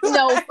on you.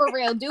 No, for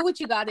real. Do what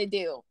you gotta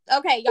do.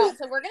 Okay, y'all.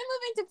 So we're gonna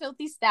move into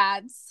filthy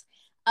stats.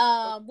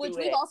 Which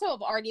we've also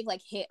have already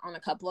like hit on a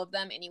couple of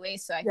them anyway,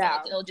 so I feel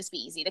like it'll just be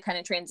easy to kind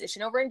of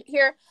transition over into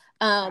here.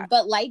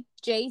 But like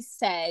Jay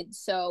said,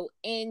 so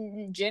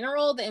in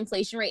general, the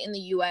inflation rate in the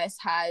US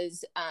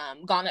has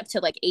gone up to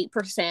like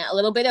 8%, a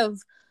little bit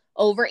of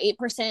over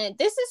 8%.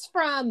 This is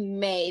from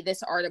May,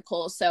 this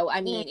article. So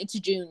I mean, it's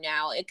June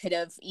now. It could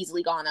have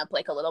easily gone up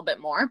like a little bit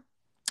more.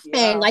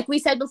 And like we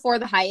said before,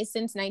 the highest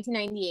since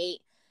 1998.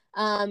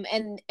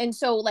 And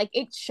so like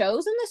it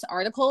shows in this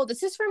article,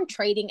 this is from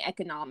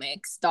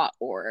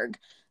tradingeconomics.org.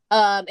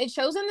 It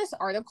shows in this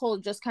article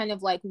just kind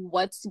of like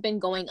what's been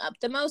going up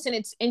the most. And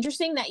it's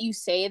interesting that you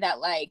say that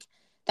like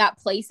that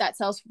place that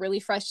sells really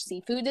fresh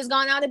seafood has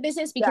gone out of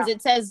business, because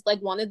it says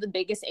like one of the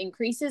biggest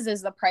increases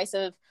is the price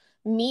of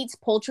meats,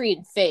 poultry,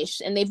 and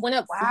fish, and they've went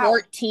up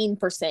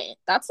 14%.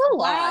 That's a lot.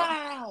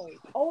 Wow.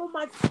 Oh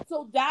my,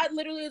 so that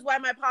literally is why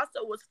my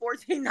pasta was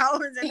 $14 and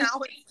now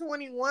it's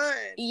 $21.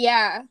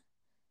 Yeah.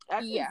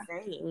 That's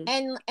insane.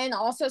 And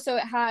also, so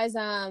it has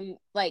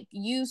like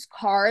used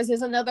cars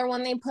is another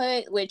one they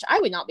put, which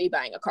I would not be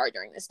buying a car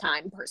during this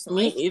time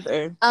personally. Me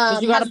either.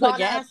 Because you gotta put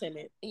gas in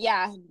it.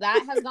 Yeah,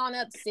 that has gone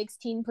up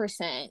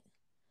 16%.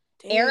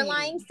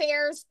 Airline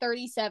fares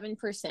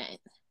 37%.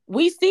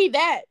 We see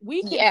that.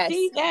 We can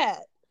see that.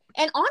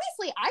 And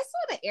honestly, I saw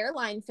the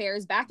airline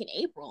fares back in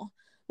April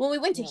when we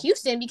went to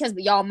Houston, because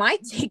y'all, my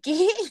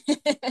ticket.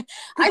 That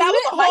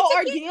was a whole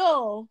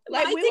ordeal.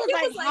 Like we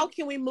was like, how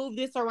can we move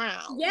this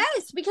around?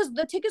 Yes, because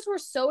the tickets were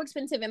so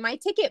expensive, and my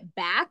ticket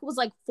back was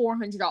like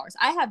 $400.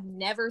 I have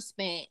never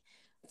spent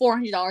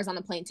 $400 on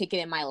a plane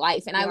ticket in my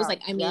life, and I was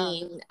like, I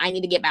mean, I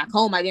need to get back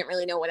home. I didn't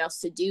really know what else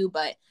to do,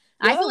 but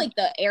I feel like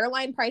the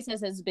airline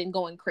prices has been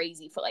going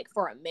crazy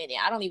for a minute.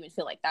 I don't even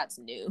feel like that's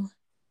new.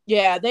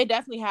 Yeah, they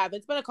definitely have.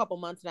 It's been a couple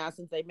months now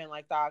since they've been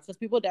like that, because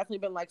people definitely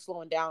been like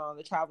slowing down on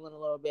the traveling a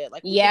little bit.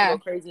 Like we can't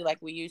go crazy like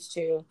we used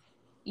to.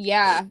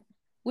 Yeah,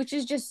 which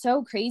is just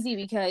so crazy,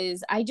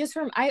 because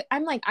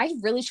I'm like, I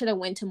really should have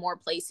went to more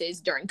places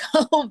during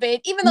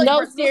COVID, even though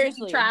we're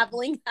seriously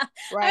traveling.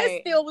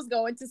 I still was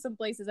going to some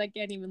places. I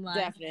can't even lie.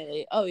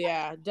 Definitely. Oh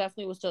yeah,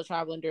 definitely was still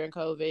traveling during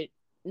COVID.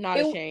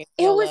 Not ashamed.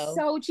 It was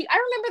so cheap. I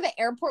remember the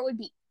airport would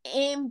be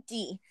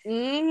empty.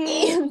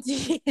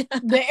 Empty.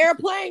 The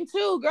airplane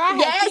too, girl. I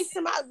had seats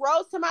to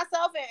rows to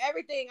myself and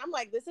everything. I'm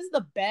like, this is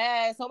the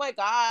best. Oh my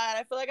god,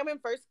 I feel like I'm in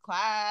first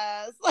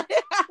class.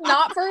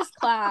 Not first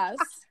class.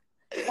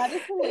 That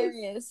is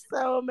hilarious.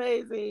 So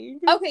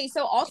amazing. Okay,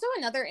 so also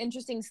another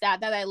interesting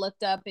stat that I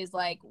looked up is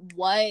like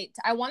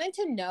I wanted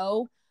to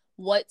know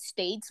what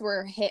states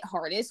were hit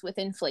hardest with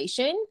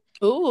inflation.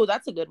 Ooh,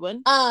 that's a good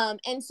one.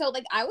 And so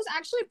like I was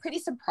actually pretty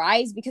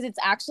surprised, because it's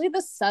actually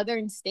the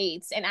southern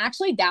states, and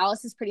actually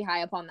Dallas is pretty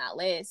high up on that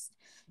list.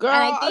 Girl,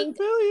 and I think I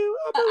feel you.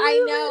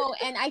 I know,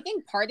 and I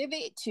think part of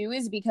it too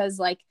is because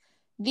like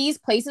these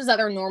places that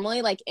are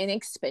normally like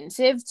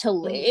inexpensive to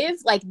live,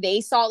 like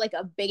they saw like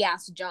a big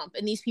ass jump,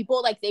 and these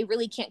people like they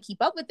really can't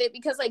keep up with it,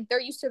 because like they're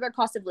used to their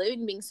cost of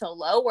living being so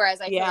low,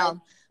 whereas I feel like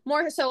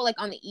more so like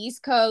on the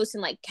East Coast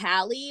and like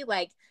Cali,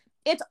 like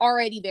it's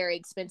already very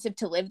expensive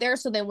to live there.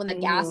 So then when the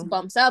gas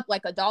bumps up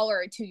like $1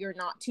 or $2, you're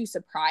not too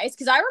surprised.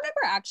 Because I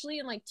remember actually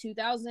in like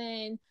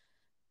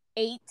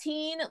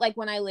 2018, like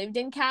when I lived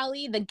in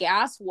Cali, the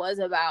gas was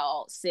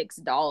about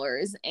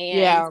 $6,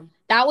 and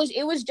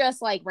it was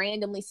just like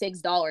randomly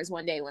 $6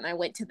 one day when I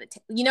went to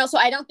so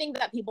I don't think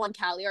that people in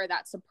Cali are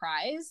that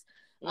surprised.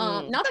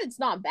 Not that it's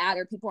not bad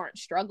or people aren't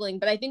struggling,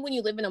 but I think when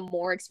you live in a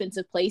more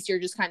expensive place, you're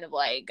just kind of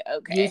like,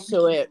 okay, used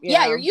to it.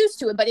 Yeah, you're used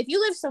to it. But if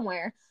you live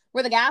somewhere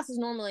where the gas is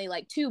normally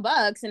like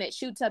 $2 and it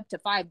shoots up to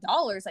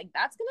 $5, like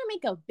that's gonna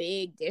make a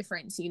big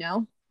difference,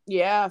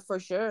 Yeah, for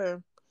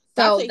sure.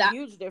 That's a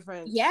huge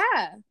difference.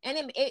 Yeah,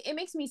 and it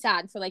makes me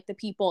sad for like the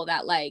people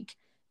that like,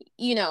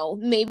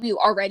 maybe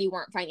already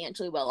weren't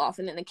financially well off,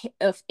 and then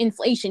if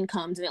inflation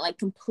comes and it like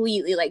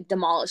completely like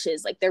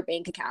demolishes like their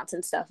bank accounts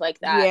and stuff like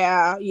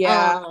that.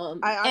 Yeah.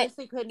 I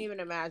honestly couldn't even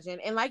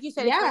imagine. And like you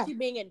said, especially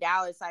being in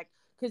Dallas, like,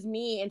 because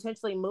me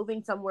intentionally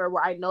moving somewhere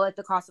where I know that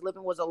the cost of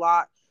living was a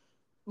lot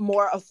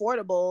more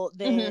affordable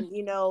than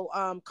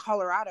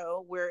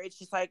Colorado, where it's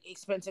just like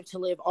expensive to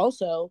live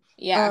also.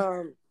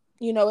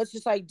 It's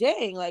just like,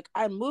 dang, like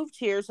I moved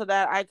here so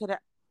that I could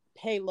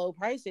pay low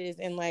prices,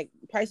 and like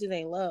prices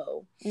ain't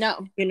low.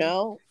 No. You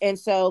know? And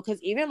so,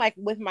 because even like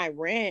with my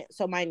rent,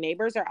 so my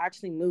neighbors are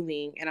actually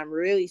moving, and I'm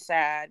really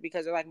sad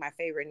because they're like my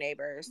favorite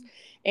neighbors.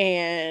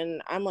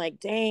 And I'm like,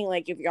 dang,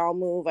 like if y'all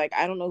move, like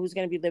I don't know who's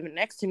gonna be living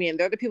next to me. And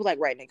they're the people like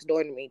right next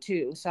door to me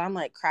too. So I'm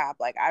like, crap,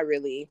 like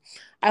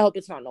I hope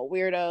it's not no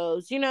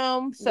weirdos, you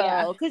know?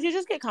 Yeah. So, because you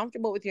just get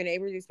comfortable with your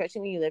neighbors,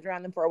 especially when you lived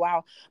around them for a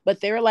while. But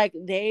they were like,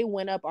 they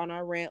went up on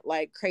our rent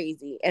like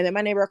crazy. And then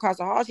my neighbor across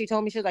the hall, she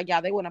told me, she was like,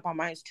 yeah, they went up on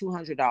mine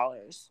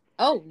 $200.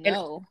 Oh And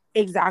no.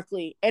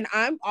 exactly. And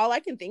I'm all I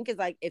can think is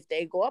like, if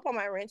they go up on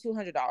my rent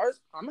 $200,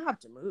 I'm gonna have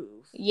to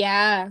move.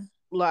 Yeah.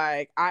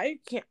 Like I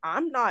can't.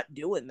 I'm not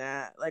doing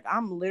that. Like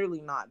I'm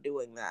literally not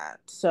doing that.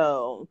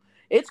 So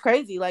it's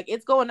crazy. Like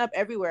it's going up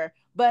everywhere.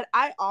 But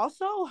I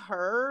also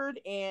heard,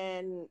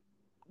 and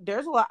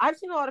there's a lot. I've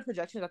seen a lot of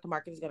projections that the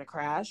market is going to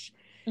crash.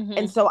 And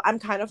Mm-hmm. so I'm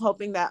kind of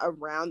hoping that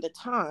around the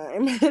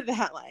time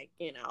that, like,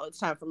 it's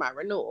time for my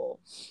renewal,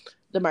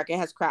 the market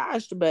has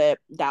crashed. But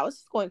Dallas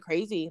is going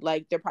crazy.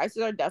 Like their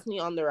prices are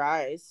definitely on the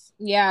rise.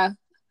 Yeah.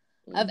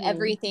 Of Hmm.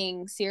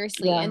 everything,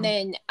 seriously. Yeah. And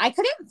then I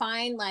couldn't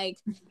find like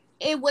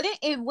it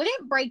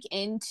wouldn't break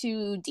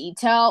into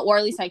detail, or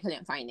at least I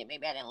couldn't find it.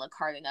 Maybe I didn't look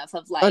hard enough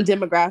of On like,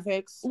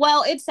 demographics.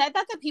 well, it said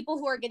that the people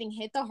who are getting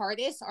hit the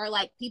hardest are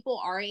like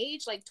people our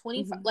age, like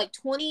 20, Hmm. like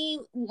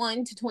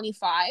 21 to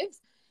 25.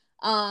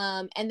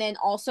 And then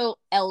also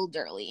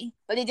elderly.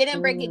 But it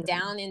didn't break it Mm.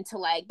 down into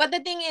like, but the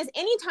thing is,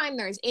 anytime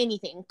there's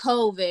anything,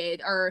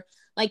 COVID or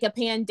like a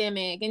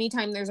pandemic,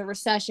 anytime there's a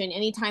recession,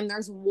 anytime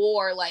there's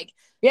war, like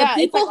the Yeah,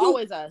 it's like people who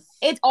always us.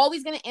 it's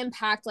always going to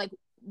impact like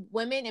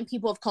women and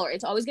people of color.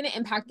 It's always going to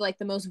impact like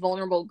the most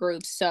vulnerable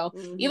groups. So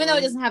even though it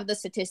Hmm. doesn't have the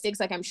statistics,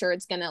 like I'm sure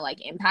it's going to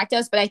like impact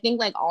us. But I think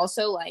like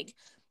also like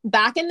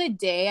back in the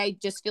day, I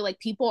just feel like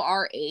people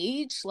our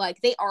age, like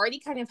they already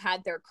kind of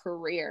had their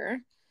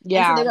career.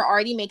 And so they Yeah. were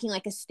already making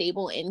like a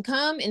stable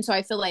income. And so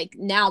I feel like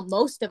now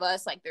most of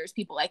us, like there's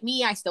people like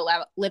me, I still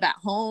live at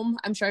home.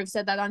 I'm sure I've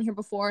said that on here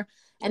before.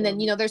 And then,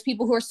 Mhm. there's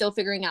people who are still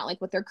figuring out like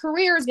what their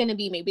career is going to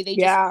be. Maybe they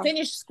just Yeah.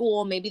 finished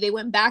school. Maybe they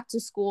went back to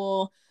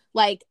school.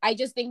 Like, I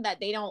just think that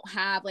they don't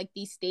have like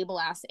these stable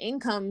ass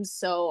incomes.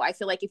 So I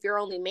feel like if you're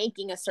only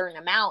making a certain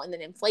amount and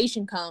then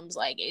inflation comes,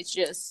 like, it's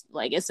just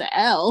like, it's a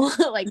L,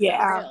 like for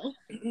Yeah. real.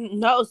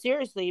 No,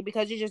 seriously,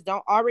 because you just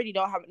don't have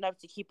enough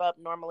to keep up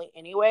normally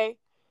anyway.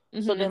 So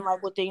Mm-hmm. then,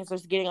 like, with things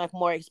just getting like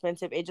more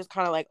expensive, it just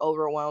kind of like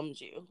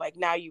overwhelms you. Like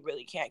now you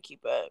really can't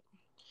keep up.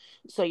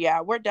 So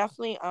yeah, we're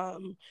definitely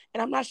and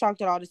I'm not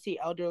shocked at all to see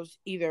elders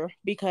either,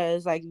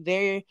 because like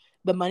the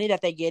money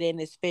that they get in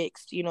is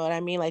fixed, you know what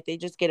I mean? Like they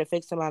just get a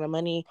fixed amount of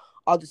money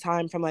all the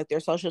time from like their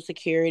social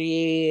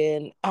security,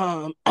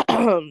 and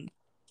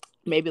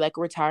maybe like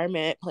a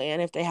retirement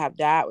plan if they have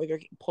that, where they're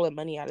pulling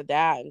money out of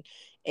that and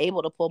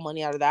able to pull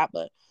money out of that.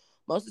 But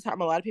most of the time,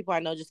 a lot of people I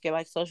know just get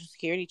like social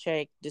security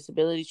check,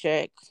 disability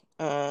check,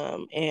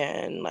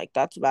 and like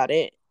that's about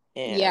it.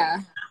 And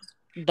Yeah.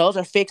 those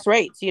are fixed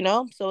rates,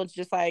 so it's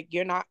just like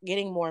you're not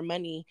getting more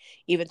money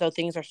even though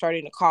things are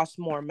starting to cost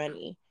more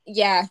money.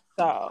 Yeah.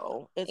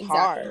 So it's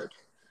Exactly. hard.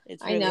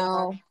 It's I really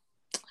hard. know.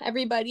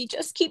 Everybody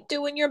just keep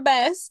doing your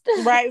best.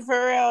 Right,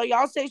 for real.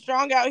 Y'all stay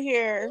strong out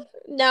here.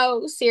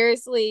 No,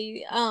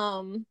 seriously.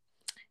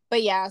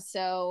 But yeah,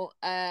 so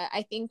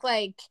I think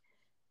like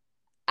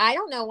I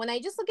don't know, when I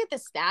just look at the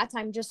stats,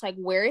 I'm just like,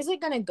 where is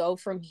it gonna go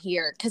from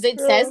here? Because it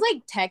says Yeah.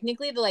 like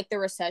technically the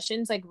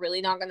recession's like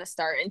really not gonna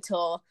start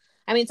until,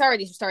 I mean, it's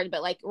already started,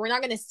 but like we're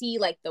not gonna see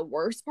like the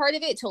worst part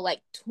of it till like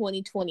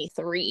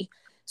 2023.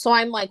 So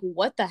I'm like,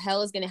 what the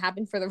hell is gonna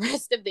happen for the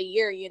rest of the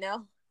year?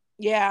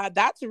 Yeah,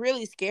 that's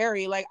really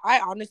scary. Like, I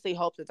honestly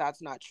hope that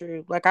that's not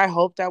true. Like, I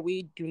hope that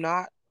we do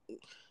not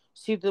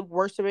see the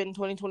worst of it in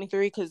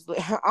 2023, because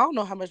I don't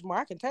know how much more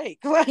I can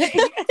take. Like,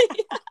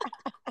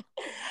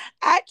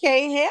 I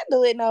can't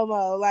handle it no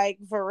more. Like,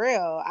 for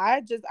real.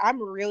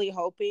 I'm really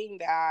hoping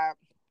that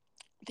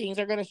things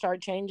are going to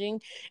start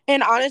changing.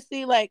 And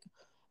honestly, like,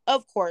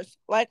 of course,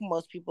 like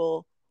most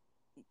people,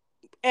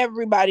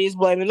 everybody's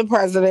blaming the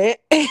president.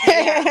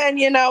 Yeah.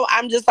 And,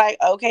 I'm just like,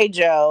 okay,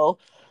 Joe,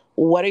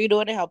 what are you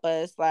doing to help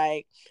us?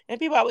 Like, and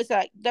people always say,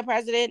 like, the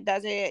president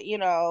doesn't,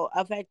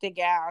 affect the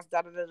gas,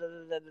 da da da da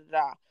da da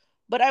da.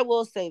 But I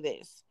will say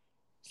this: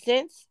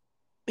 since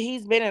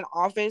he's been in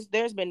office,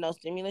 there's been no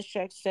stimulus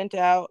checks sent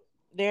out.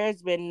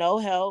 There's been no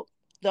help.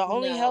 The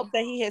only help No.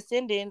 that he has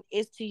sent in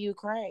is to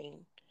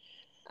Ukraine.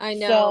 I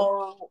know.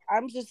 So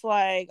I'm just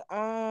like,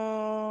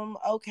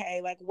 okay,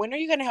 like when are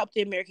you gonna help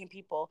the American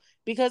people?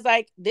 Because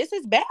like this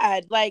is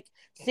bad. Like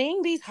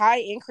seeing these high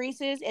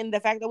increases and the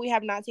fact that we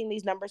have not seen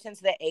these numbers since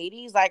the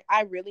 80s, like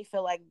I really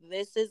feel like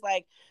this is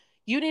like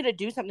you need to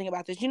do something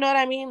about this. You know what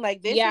I mean?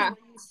 Like this is Yeah. where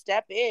you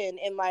step in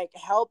and like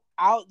help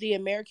out the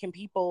American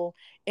people.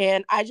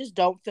 And I just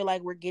don't feel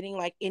like we're getting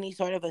like any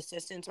sort of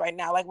assistance right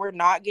now. Like we're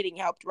not getting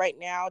helped right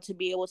now to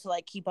be able to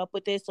like keep up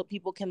with this so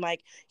people can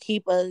like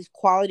keep a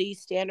quality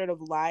standard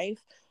of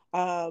life.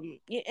 Yeah,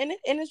 and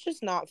it's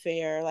just not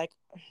fair. Like,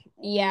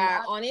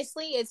 Yeah,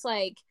 honestly, it's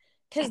like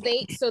because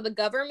so the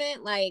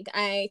government, like,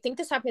 I think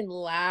this happened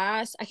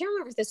I can't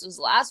remember if this was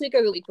last week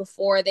or the week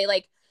before. They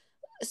like,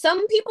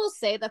 some people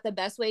say that the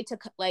best way to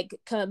like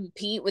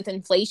compete with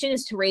inflation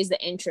is to raise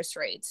the interest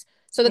rates.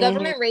 So the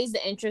government raised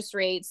the interest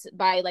rates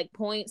by like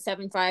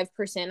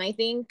 0.75%, I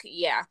think.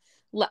 Yeah.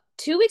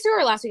 2 weeks ago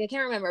or last week, I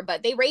can't remember,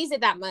 but they raised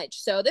it that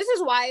much. So this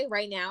is why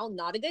right now,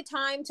 not a good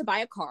time to buy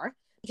a car,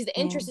 because the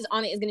interest is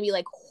on it is going to be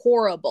like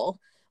horrible.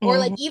 Or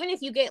like, even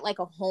if you get like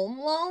a home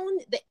loan,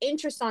 the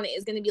interest on it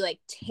is going to be like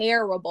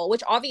terrible,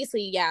 which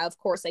obviously, yeah, of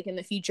course, like in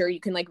the future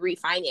you can like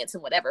refinance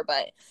and whatever,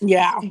 but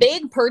yeah,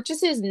 big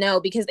purchases, no,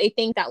 because they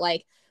think that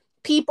like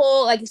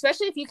people, like,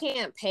 especially if you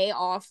can't pay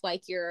off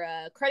like your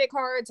credit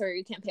cards, or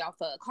you can't pay off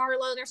a car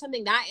loan or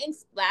something, that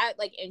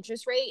like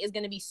interest rate is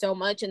going to be so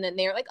much, and then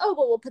they're like, oh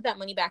well, we'll put that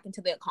money back into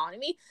the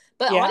economy.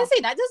 But honestly,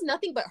 that does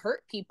nothing but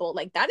hurt people.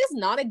 Like, that is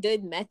not a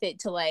good method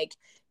to like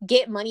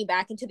get money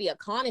back into the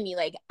economy.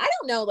 Like, I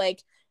don't know,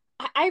 like,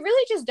 I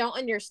really just don't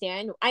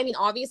understand. I mean,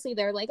 obviously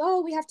they're like,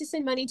 oh, we have to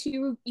send money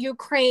to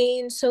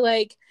Ukraine so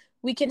like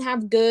we can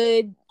have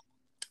good,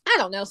 I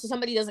don't know, so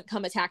somebody doesn't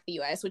come attack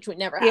the US, which would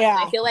never happen,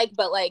 I feel like.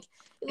 But like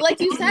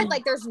you said,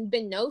 like, there's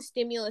been no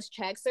stimulus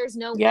checks, there's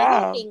no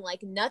anything,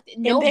 like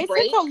nothing, no and they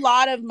break. sent a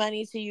lot of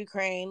money to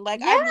Ukraine.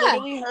 Like, I've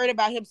literally heard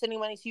about him sending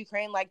money to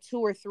Ukraine like 2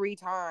 or 3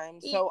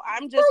 times. So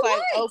I'm just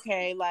like,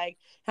 okay, like,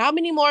 how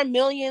many more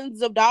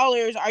millions of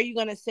dollars are you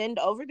gonna send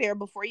over there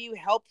before you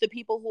help the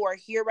people who are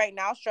here right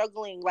now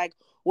struggling? Like,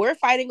 we're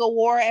fighting a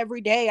war every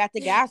day at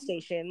the gas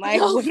station. Like,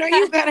 when are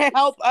you gonna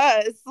help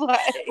us? Like,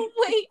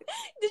 wait,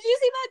 did you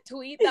see that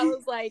tweet that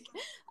was like,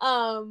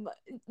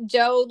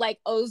 Joe like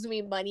owes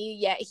me money,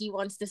 yet he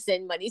wants to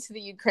send money to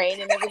the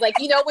Ukraine? And it was like,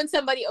 you know, when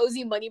somebody owes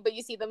you money, but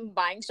you see them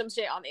buying some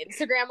shit on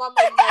Instagram, I'm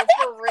like, no,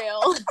 for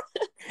real.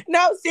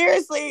 No,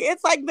 seriously,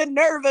 it's like the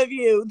nerve of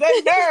you.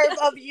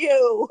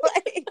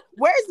 Like,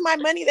 where's my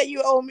money that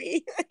you owe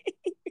me?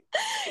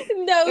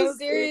 No,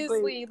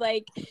 seriously,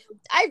 like,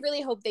 I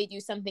really hope they do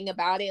something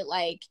about it.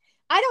 Like,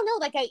 I don't know,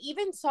 like, I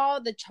even saw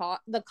the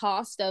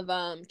cost of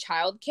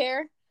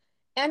childcare,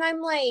 and I'm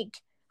like,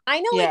 I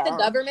know like the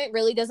government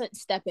really doesn't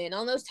step in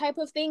on those type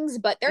of things,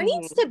 but there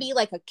needs to be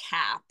like a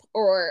cap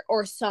or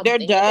something. There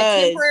does.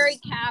 Like a temporary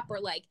cap, or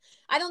like,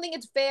 I don't think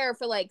it's fair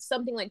for like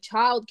something like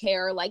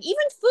childcare, or like even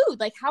food.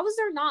 Like, how is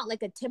there not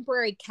like a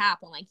temporary cap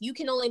on like, you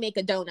can only make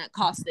a donut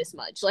cost this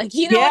much? Like,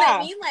 you know what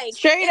I mean? Like,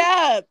 straight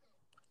up.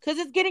 Because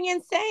it's getting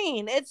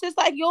insane. It's just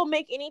like, you'll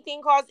make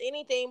anything cost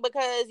anything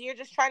because you're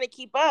just trying to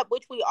keep up,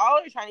 which we all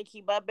are trying to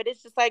keep up. But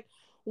it's just like,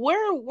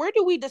 where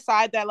do we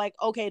decide that, like,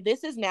 okay,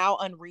 this is now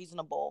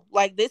unreasonable?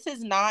 Like, this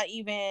is not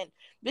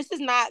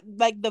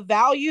like, the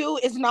value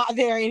is not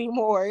there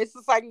anymore. It's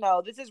just like,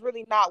 no, this is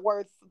really not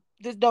worth,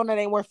 this donut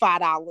ain't worth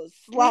 $5.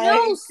 Like,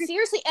 no,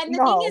 seriously. And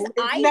the thing is,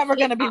 it's never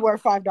going to be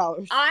worth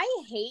 $5.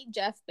 I hate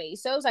Jeff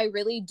Bezos. I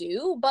really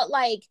do. But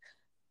like,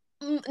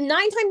 9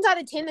 times out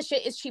of 10, the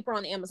shit is cheaper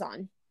on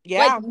Amazon.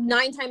 Yeah. Like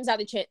 9 times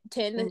out of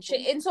 10, the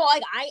shit. And so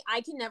like,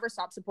 I can never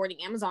stop supporting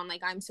Amazon.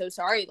 Like, I'm so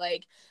sorry.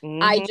 Like,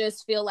 I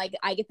just feel like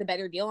I get the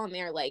better deal on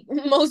there, like,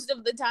 most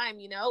of the time,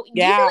 you know?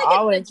 Yeah, do you feel like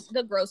always.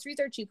 The groceries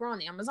are cheaper on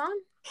Amazon?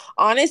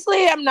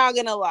 Honestly, I'm not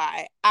gonna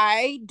lie,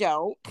 I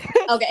don't.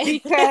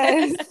 Okay.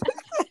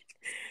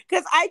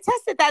 because I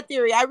tested that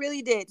theory. I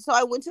really did. So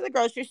I went to the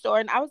grocery store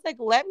and I was like,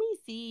 let me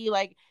see,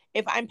 like,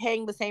 if I'm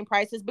paying the same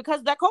prices,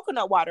 because that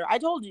coconut water, I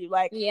told you,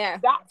 like,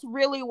 that's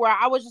really where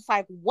I was just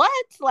like, what?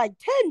 Like,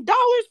 $10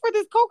 for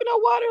this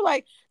coconut water?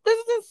 Like, this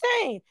is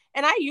insane.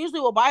 And I usually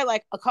will buy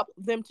like a couple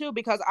of them too,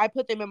 because I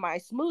put them in my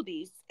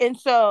smoothies. And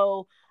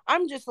so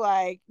I'm just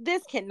like,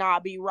 this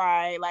cannot be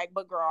right. Like,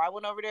 but girl, I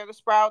went over there to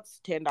Sprouts,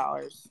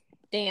 $10.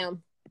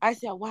 Damn. I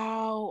said,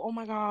 wow, oh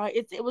my God.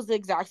 It was the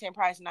exact same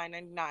price,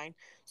 $9.99.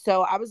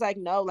 So I was like,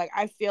 no, like,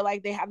 I feel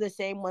like they have the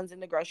same ones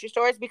in the grocery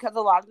stores, because a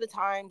lot of the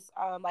times,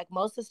 like,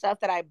 most of the stuff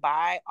that I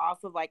buy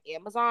off of like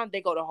Amazon, they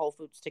go to Whole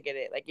Foods to get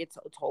it. Like, it's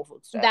Whole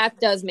Foods stuff. That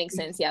does make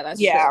sense. Yeah,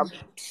 that's true.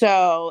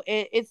 So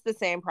it's the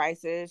same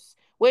prices,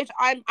 which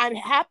I'm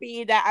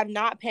happy that I'm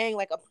not paying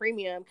like a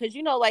premium, because,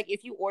 you know, like,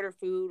 if you order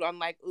food on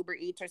like Uber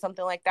Eats or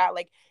something like that,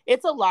 like,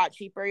 it's a lot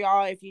cheaper,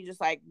 y'all, if you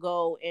just like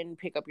go and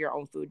pick up your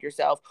own food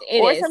yourself.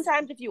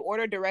 Sometimes if you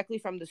order directly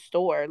from the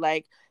store,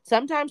 like,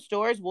 sometimes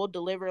stores will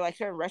deliver, like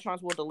certain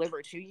restaurants will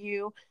deliver to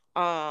you.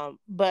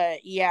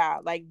 But yeah,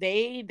 like,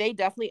 they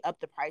definitely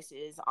up the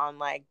prices on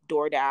like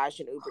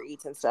DoorDash and Uber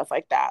Eats and stuff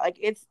like that. Like,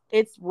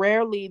 it's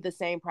rarely the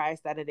same price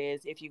that it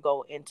is if you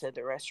go into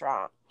the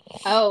restaurant.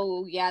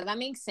 Oh yeah, that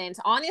makes sense.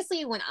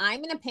 Honestly, when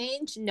I'm in a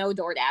pinch, no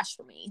DoorDash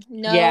for me.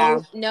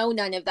 No,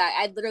 none of that.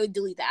 I'd literally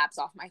delete the apps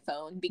off my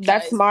phone, because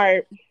that's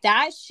smart.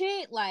 That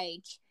shit,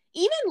 like,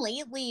 even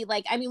lately,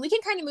 like, I mean, we can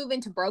kind of move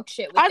into broke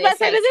shit with I was about to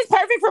say, this is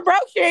perfect for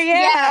broke shit.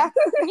 Yeah.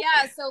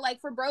 So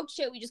like, for broke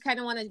shit, we just kind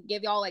of want to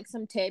give y'all like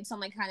some tips on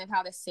like kind of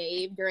how to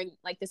save during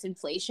like this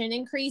inflation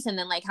increase, and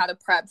then like how to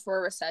prep for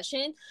a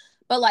recession.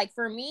 But like,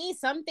 for me,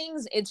 some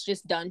things it's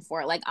just done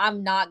for. Like,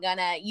 I'm not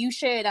gonna, you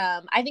should,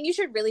 I think you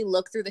should really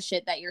look through the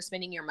shit that you're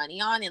spending your money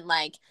on, and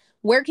like,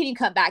 where can you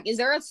cut back? Is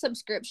there a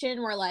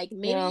subscription where like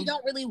maybe you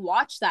don't really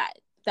watch that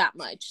that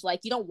much.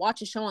 Like, you don't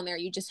watch a show on there,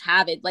 you just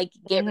have it. Like,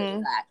 get rid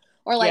of that.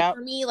 Or like,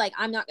 for me, like,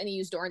 I'm not going to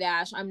use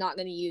DoorDash. I'm not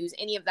going to use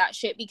any of that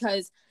shit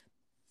because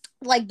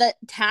like the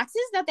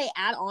taxes that they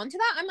add on to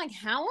that, I'm like,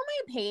 how am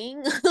I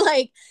paying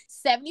like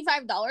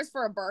 $75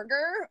 for a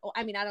burger?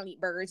 I mean, I don't eat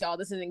burgers, y'all.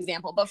 This is an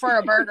example, but for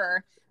a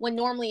burger, when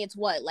normally it's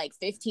what, like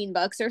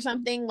 $15 or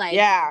something. Like,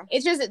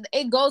 it's just,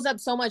 it goes up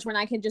so much when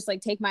I can just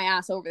like take my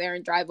ass over there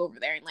and drive over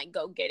there and like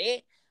go get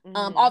it.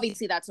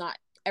 Obviously, that's not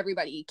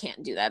everybody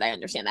can't do that. I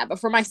understand that, but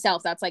for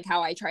myself, that's like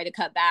how I try to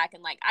cut back.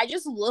 And like, I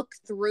just look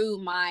through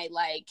my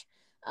like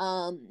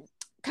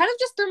kind of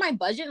just through my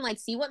budget and like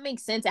see what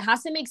makes sense. It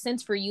has to make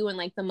sense for you and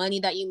like the money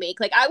that you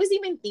make. Like, I was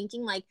even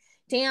thinking like,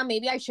 damn,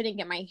 maybe I shouldn't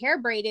get my hair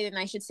braided and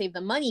I should save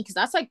the money because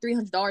that's like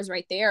 $300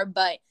 right there.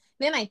 But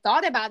then I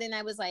thought about it and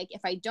I was like,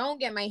 if I don't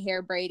get my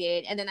hair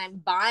braided and then I'm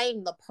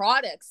buying the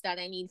products that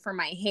I need for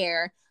my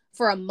hair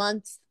for a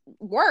month's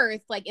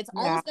worth, like it's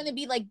almost going to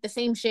be like the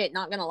same shit,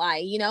 not gonna lie,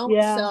 you know?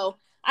 So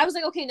I was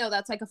like, okay, no,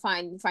 that's like a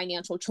fine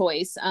financial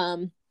choice.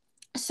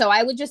 So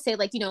I would just say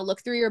like, you know,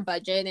 look through your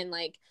budget and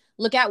like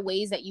look at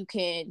ways that you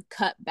can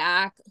cut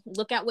back,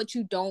 look at what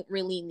you don't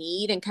really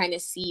need and kind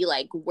of see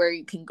like where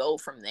you can go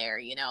from there,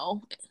 you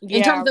know,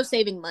 in terms of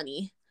saving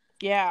money.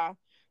 Yeah.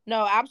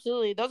 No,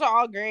 absolutely. Those are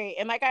all great.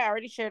 And like I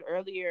already shared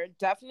earlier,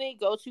 definitely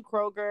go to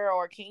Kroger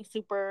or King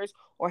Supers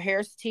or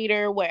Harris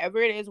Teeter, wherever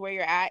it is where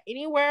you're at,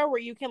 anywhere where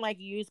you can like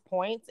use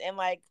points and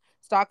like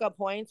stock up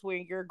points where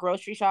you're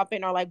grocery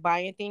shopping or like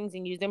buying things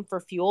and use them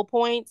for fuel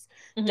points.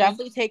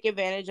 Definitely take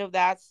advantage of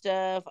that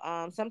stuff.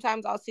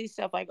 Sometimes I'll see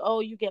stuff like, oh,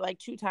 you get like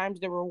 2 times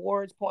the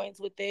rewards points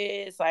with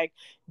this. Like,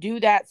 do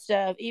that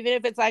stuff. Even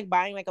if it's like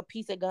buying like a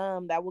piece of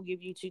gum that will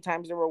give you 2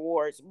 times the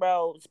rewards,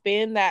 bro.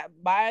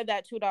 Buy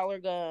that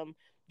 $2 gum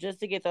just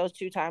to get those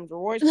 2 times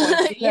rewards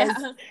points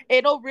because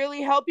it'll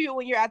really help you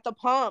when you're at the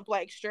pump,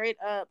 like straight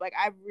up. Like,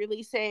 I've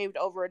really saved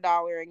over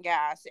 $1 in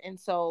gas. And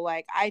so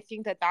like, I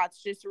think that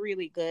that's just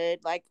really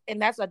good. Like,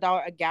 and that's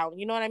 $1 a gallon,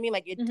 you know what I mean?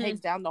 Like, it takes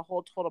down the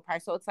whole total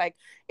price. So it's like,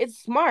 it's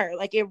smart.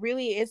 Like, it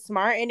really is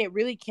smart and it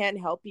really can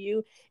help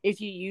you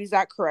if you use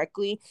that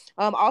correctly.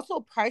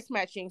 Also price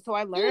matching. So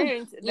I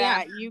learned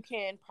that you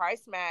can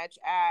price match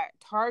at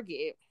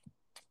Target.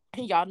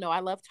 Y'all know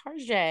I love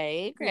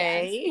Target,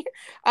 okay?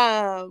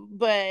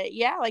 But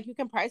yeah, like you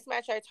can price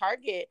match at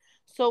Target.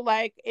 So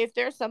like if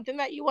there's something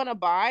that you want to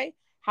buy,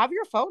 have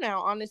your phone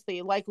out,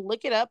 honestly. Like,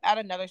 look it up at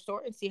another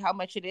store and see how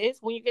much it is.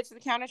 When you get to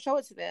the counter, show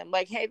it to them.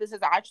 Like, hey, this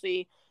is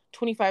actually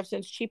 25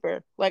 cents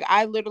cheaper. Like,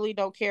 I literally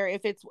don't care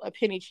if it's a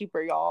penny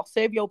cheaper, y'all.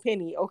 Save your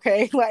penny,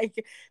 okay?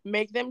 Like,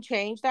 make them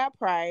change that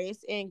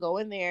price and go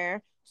in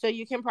there so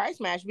you can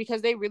price match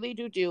because they really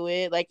do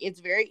it. Like,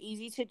 it's very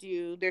easy to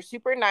do. They're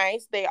super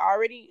nice. They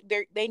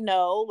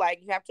know,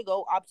 like, you have to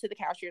go up to the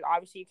cashier.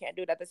 Obviously, you can't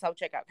do it at the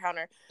self-checkout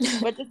counter.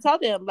 But just tell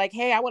them, like,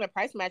 hey, I want to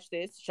price match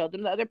this. Show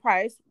them the other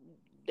price.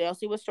 They'll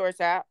see what store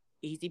it's at.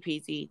 Easy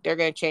peasy. They're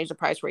going to change the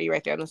price for you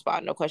right there on the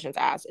spot. No questions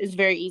asked. It's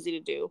very easy to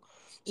do.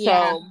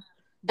 So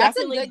that's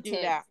definitely a good do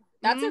tip. that.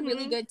 That's a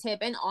really good tip.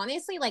 And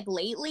honestly, like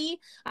lately,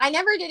 I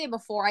never did it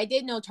before. I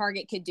did know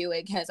Target could do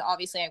it because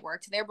obviously I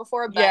worked there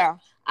before. But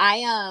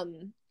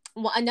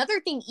well, another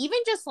thing, even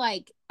just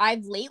like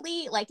I've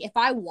lately, like if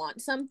I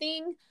want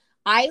something,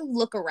 I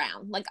look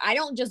around. Like, I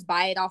don't just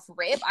buy it off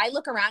rip. I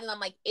look around and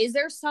I'm like, is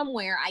there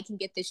somewhere I can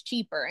get this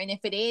cheaper? And if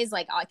it is,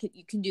 like,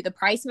 you can do the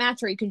price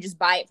match or you can just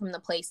buy it from the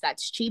place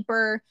that's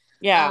cheaper.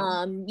 You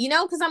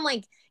know, because I'm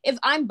like, if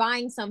I'm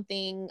buying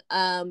something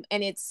and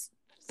it's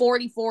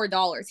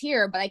 $44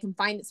 here, but I can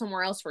find it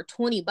somewhere else for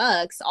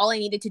 $20. All I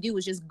needed to do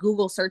was just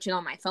Google search it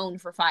on my phone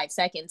for 5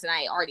 seconds, and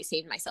I already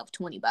saved myself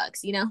 $20.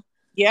 You know?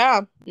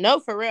 Yeah, no,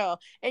 for real.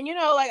 And you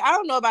know, like, I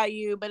don't know about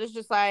you, but it's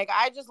just like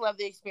I just love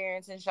the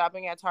experience in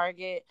shopping at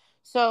Target.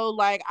 So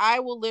like, I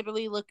will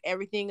literally look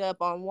everything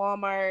up on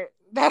Walmart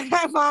that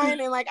I find,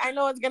 and like, I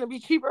know it's gonna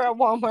be cheaper at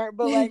Walmart,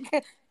 but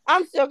like,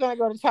 I'm still gonna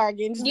go to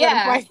Target and just let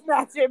them price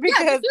match it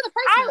because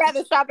I'd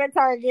rather shop at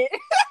Target.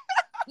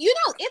 You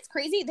know, it's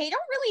crazy. They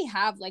don't really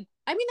have like,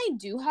 I mean, they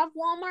do have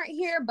Walmart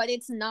here, but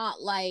it's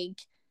not like,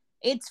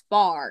 it's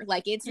far.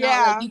 Like, it's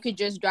not like you could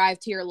just drive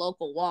to your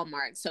local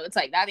Walmart. So it's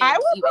like that. I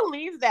would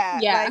believe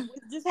that. Like,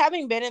 just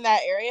having been in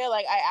that area,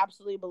 like, I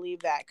absolutely believe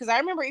that. Because I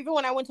remember even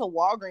when I went to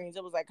Walgreens,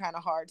 it was like kind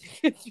of hard to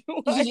get to.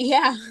 Like,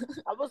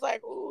 I was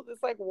like, ooh,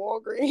 this like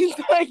Walgreens.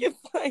 Like, it's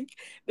like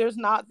there's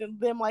not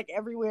them like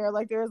everywhere.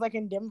 Like, there's like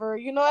in Denver.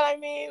 You know what I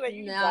mean? Like,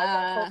 you can drive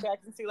down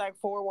Colfax and see like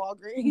 4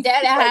 Walgreens.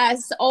 Dead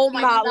ass. Oh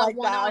my god, like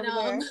that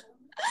on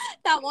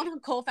that one on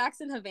Colfax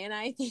in Havana,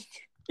 I think.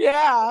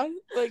 Yeah,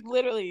 like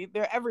literally,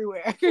 they're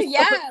everywhere.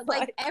 Yeah,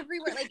 like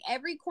everywhere, like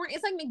every corner.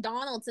 It's like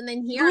McDonald's, and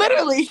then here,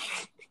 literally,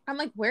 I'm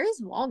like, where is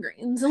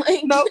Walgreens?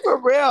 Like, no,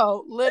 for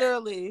real,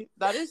 literally,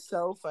 that is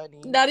so funny.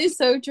 That is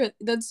so true.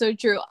 That's so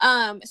true.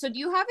 So do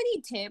you have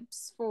any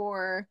tips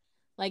for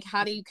like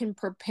how you can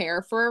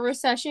prepare for a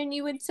recession?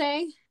 You would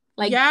say,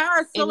 like,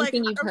 so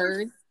anything like you've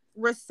heard,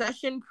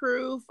 recession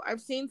proof.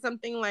 I've seen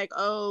something like,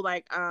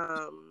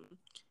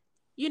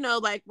 you know,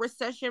 like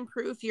recession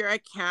proof your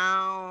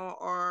account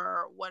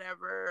or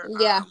whatever.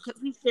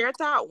 Because we shared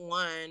that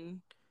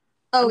one.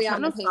 Oh I'm yeah,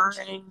 trying on the to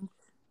page. find.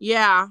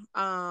 Yeah.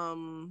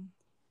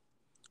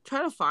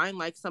 Try to find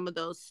like some of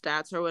those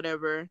stats or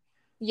whatever.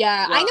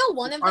 Yeah, I know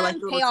one of Or like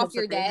them, little pay off tips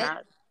your that they debt.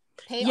 had.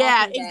 Pay off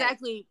Yeah, your debt.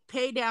 exactly.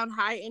 Pay down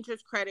high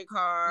interest credit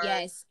cards.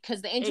 Yes,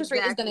 because the interest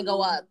rate is going to go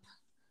Exactly. up.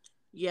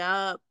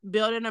 Yep.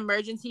 Build an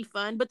emergency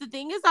fund. But the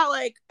thing is that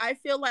like I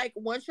feel like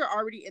once you're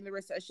already in the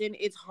recession,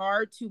 it's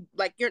hard to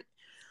like you're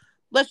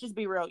let's just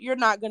be real. You're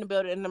not going to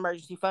build an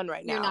emergency fund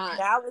right You're now. not.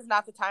 Now is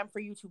not the time for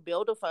you to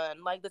build a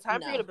fund. Like the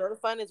time for you to No. build a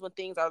fund is when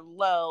things are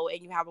low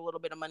and you have a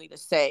little bit of money to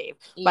save.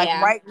 Like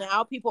Yeah. right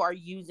now, people are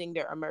using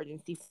their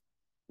emergency. So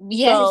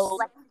Yes.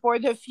 like, for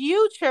the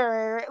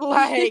future,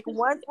 like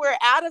once we're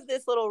out of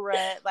this little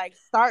rut, like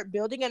start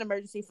building an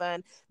emergency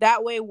fund.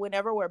 That way,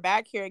 whenever we're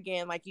back here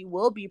again, like you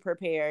will be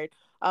prepared.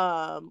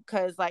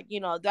 Because like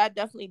that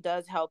definitely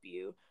does help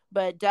you.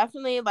 But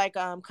definitely like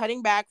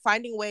cutting back,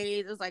 finding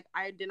ways is like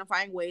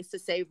identifying ways to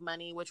save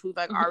money, which we've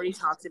like already Mhm.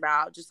 talked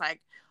about. Just like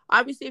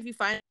obviously, if you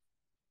find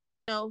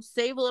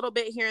save a little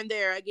bit here and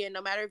there. Again,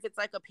 no matter if it's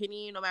like a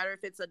penny, no matter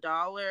if it's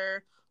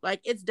 $1, like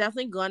it's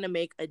definitely gonna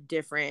make a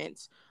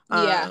difference.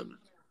 Yeah.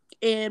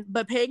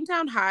 But paying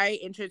down high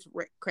interest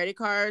credit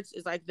cards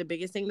is like the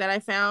biggest thing that I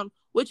found,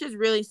 which is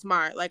really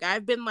smart. Like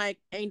I've been like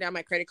paying down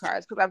my credit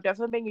cards because I've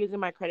definitely been using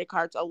my credit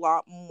cards a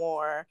lot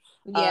more.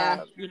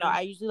 Yeah.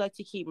 I usually like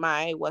to keep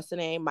my what's the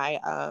name, my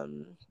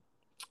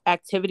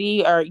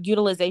activity or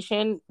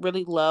utilization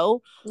really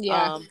low.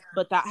 Yeah.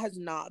 But that has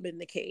not been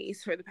the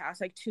case for the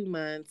past like 2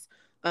 months.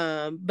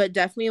 But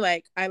definitely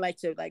like I like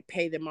to like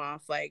pay them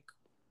off like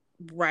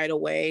right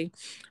away.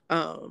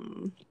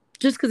 Um,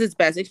 just because it's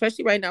best,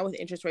 especially right now with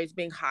interest rates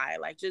being high.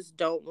 Like just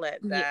don't let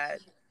Yeah. that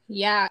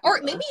Yeah. Or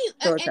maybe,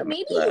 don't let and that mess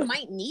maybe you you up.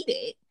 might need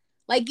it.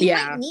 Like you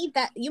might Yeah. need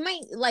that. You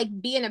might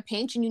like be in a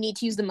pinch and you need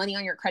to use the money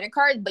on your credit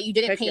card, but you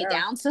didn't Heck pay it yeah.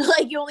 down. So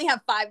like you only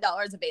have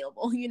 $5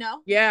 available,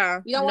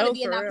 Yeah. You don't want to No,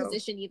 be in for that real.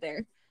 position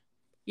either.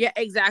 Yeah,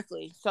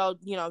 exactly. So,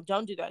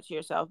 don't do that to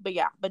yourself. But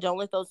yeah, but don't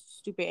let those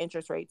stupid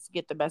interest rates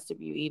get the best of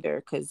you either,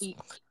 because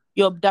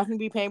you'll definitely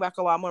be paying back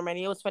a lot more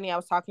money. It was funny. I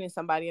was talking to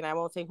somebody, and I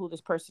won't say who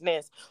this person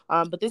is.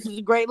 But this is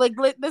great. Like,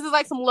 this is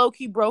like some low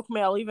key broke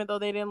mail, even though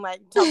they didn't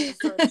like tell me the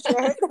story to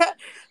share.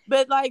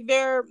 But like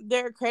their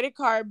credit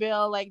card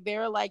bill, like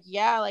they're like,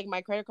 yeah, like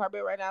my credit card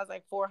bill right now is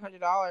like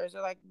 $400.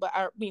 They're like, but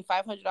I mean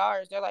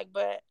 $500. They're like,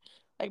 but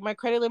like my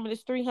credit limit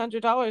is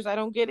 $300. I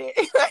don't get it.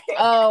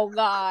 Oh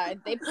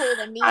God, they pulled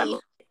a I'm me.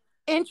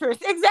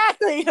 interest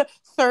exactly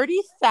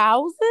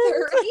 30,000.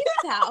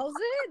 30,000?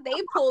 They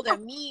pulled a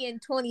me in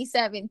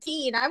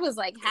 2017. I was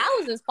like, how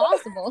is this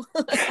possible?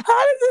 How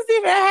does this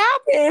even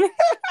happen?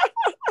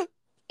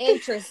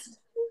 Interest.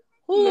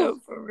 No,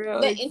 Ooh. for real,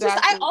 The interest. I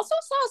exactly. also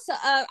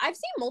saw. I've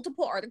seen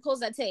multiple articles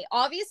that say,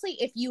 obviously,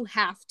 if you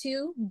have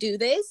to do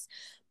this,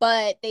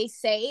 but they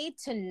say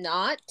to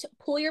not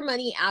pull your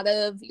money out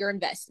of your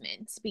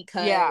investments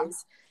Yeah,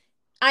 because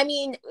I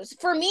mean,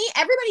 for me,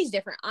 everybody's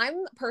different.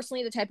 I'm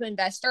personally the type of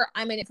investor,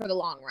 I'm in it for the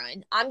long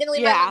run. I'm going to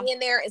leave my yeah, money in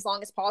there as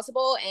long as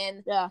possible.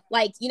 And yeah,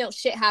 like,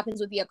 shit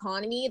happens with the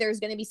economy. There's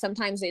going to be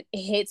sometimes it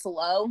hits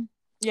low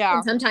yeah.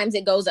 and sometimes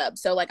it goes up.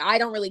 So like, I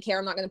don't really care.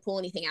 I'm not going to pull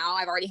anything out.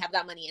 I've already have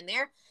that money in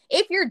there.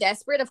 If you're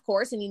desperate, of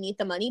course, and you need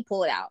the money,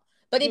 pull it out.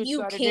 But Do if what you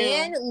you gotta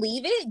can do.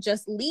 leave it,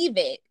 just leave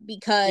it Yeah.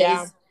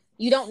 because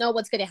you don't know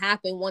what's going to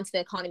happen once the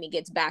economy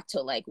gets back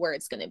to like where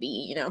it's going to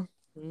be.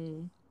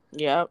 Mm.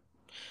 Yep.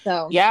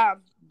 So Yeah.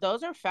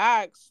 Those are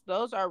facts.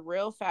 Those are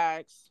real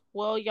facts.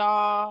 Well,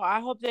 y'all, I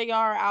hope that y'all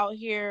are out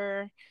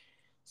here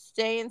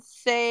staying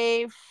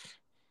safe,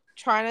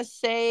 trying to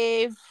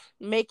save,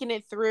 making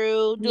it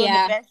through, doing the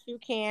yeah. best you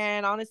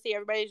can. Honestly,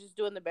 everybody's just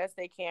doing the best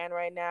they can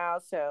right now.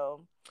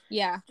 So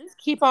Yeah. just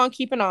keep on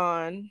keeping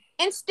on.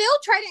 And still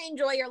try to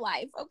enjoy your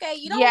life. Okay.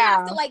 You don't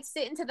have to Yeah. like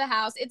sit into the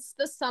house. It's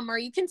the summer.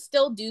 You can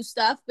still do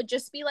stuff, but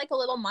just be like a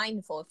little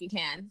mindful if you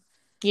can.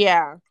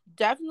 Yeah.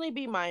 Definitely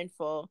be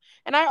mindful.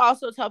 And I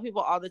also tell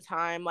people all the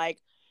time, like,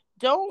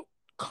 don't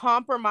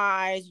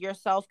compromise your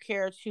self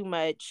care too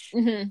much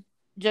Mm-hmm.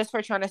 just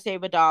for trying to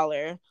save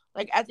 $1.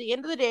 Like at the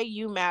end of the day,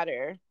 you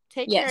matter.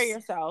 Take care of Yes.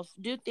 yourself.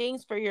 Do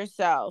things for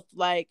yourself.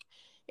 Like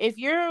if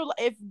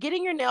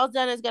getting your nails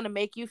done is gonna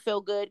make you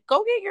feel good,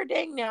 go get your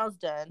dang nails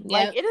done.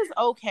 Like Yep. it is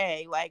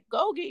okay. Like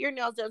go get your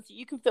nails done so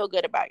you can feel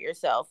good about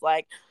yourself.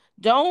 Like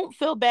don't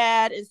feel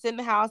bad and sit in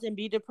the house and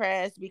be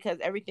depressed because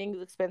everything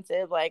is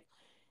expensive. Like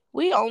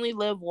we only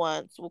live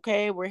once,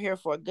 okay? We're here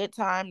for a good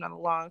time, not a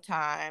long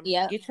time.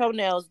 Yep. Get your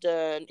nails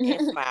done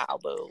and smile,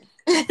 boo.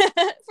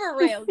 For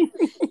real.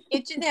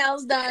 Get your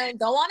nails done.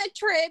 Go on a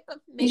trip.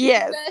 Maybe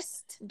Yes.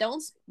 just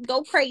don't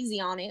go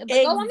crazy on it, but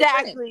go on a trip.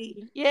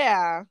 Exactly.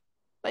 Yeah.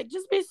 Like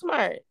just be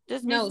smart.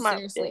 Just be No, smart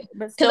with it. seriously. But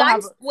Because still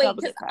I'm still wait, have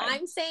a because good time.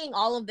 I'm saying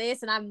all of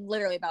this and I'm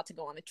literally about to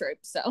go on a trip.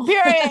 So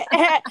Period.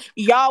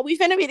 Y'all, we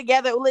finna be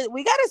together.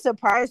 We got a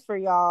surprise for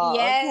y'all.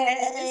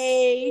 yes.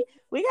 Okay.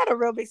 We got a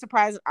real big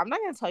surprise. I'm not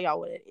gonna tell y'all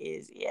what it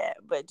is yet,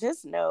 but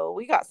just know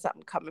we got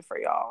something coming for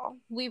y'all.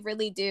 We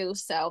really do.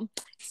 So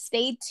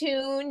stay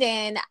tuned.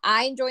 And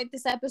I enjoyed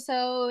this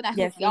episode. I hope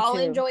Yes, me y'all too.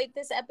 enjoyed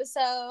this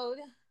episode.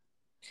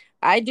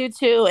 I do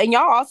too. And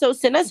y'all also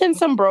send us in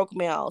some broke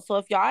mail. So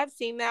if y'all have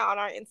seen that on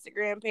our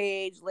Instagram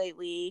page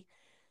lately,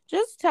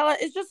 just tell us.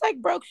 It's just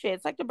like broke shit.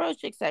 It's like the broke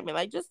shit segment.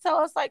 Like, just tell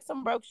us like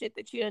some broke shit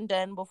that you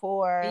done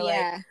before. Like,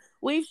 Yeah.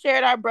 we've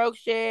shared our broke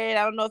shit.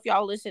 I don't know if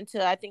y'all listened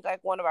to, I think,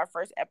 like one of our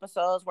first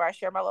episodes where I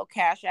share my little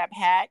Cash App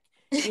hack.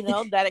 You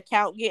know, that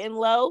account getting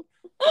low.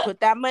 Put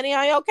that money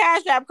on your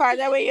Cash App card.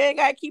 That way you ain't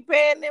got to keep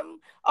paying them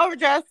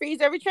overdraft fees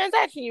every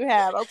transaction you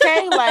have.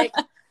 Okay? Like,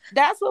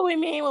 that's what we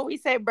mean when we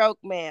say broke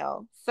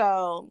mail.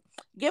 So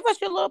give us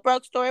your little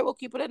broke story. We'll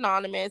keep it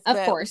anonymous, Of but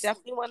we course.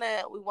 definitely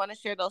wanna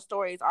share those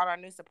stories on our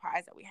new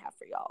surprise that we have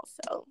for y'all.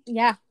 So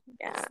yeah,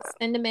 yeah,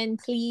 send them in,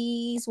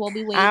 please. We'll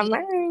be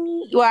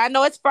waiting. well, I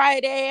know it's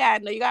Friday. I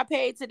know you got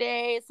paid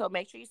today, so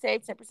make sure you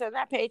save 10% of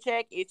that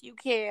paycheck if you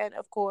can.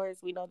 Of course,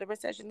 we know the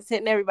recession is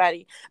hitting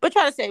everybody, but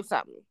try to save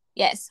something.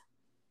 Yes.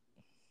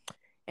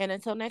 And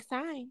until next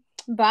time,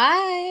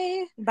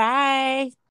 Bye. bye.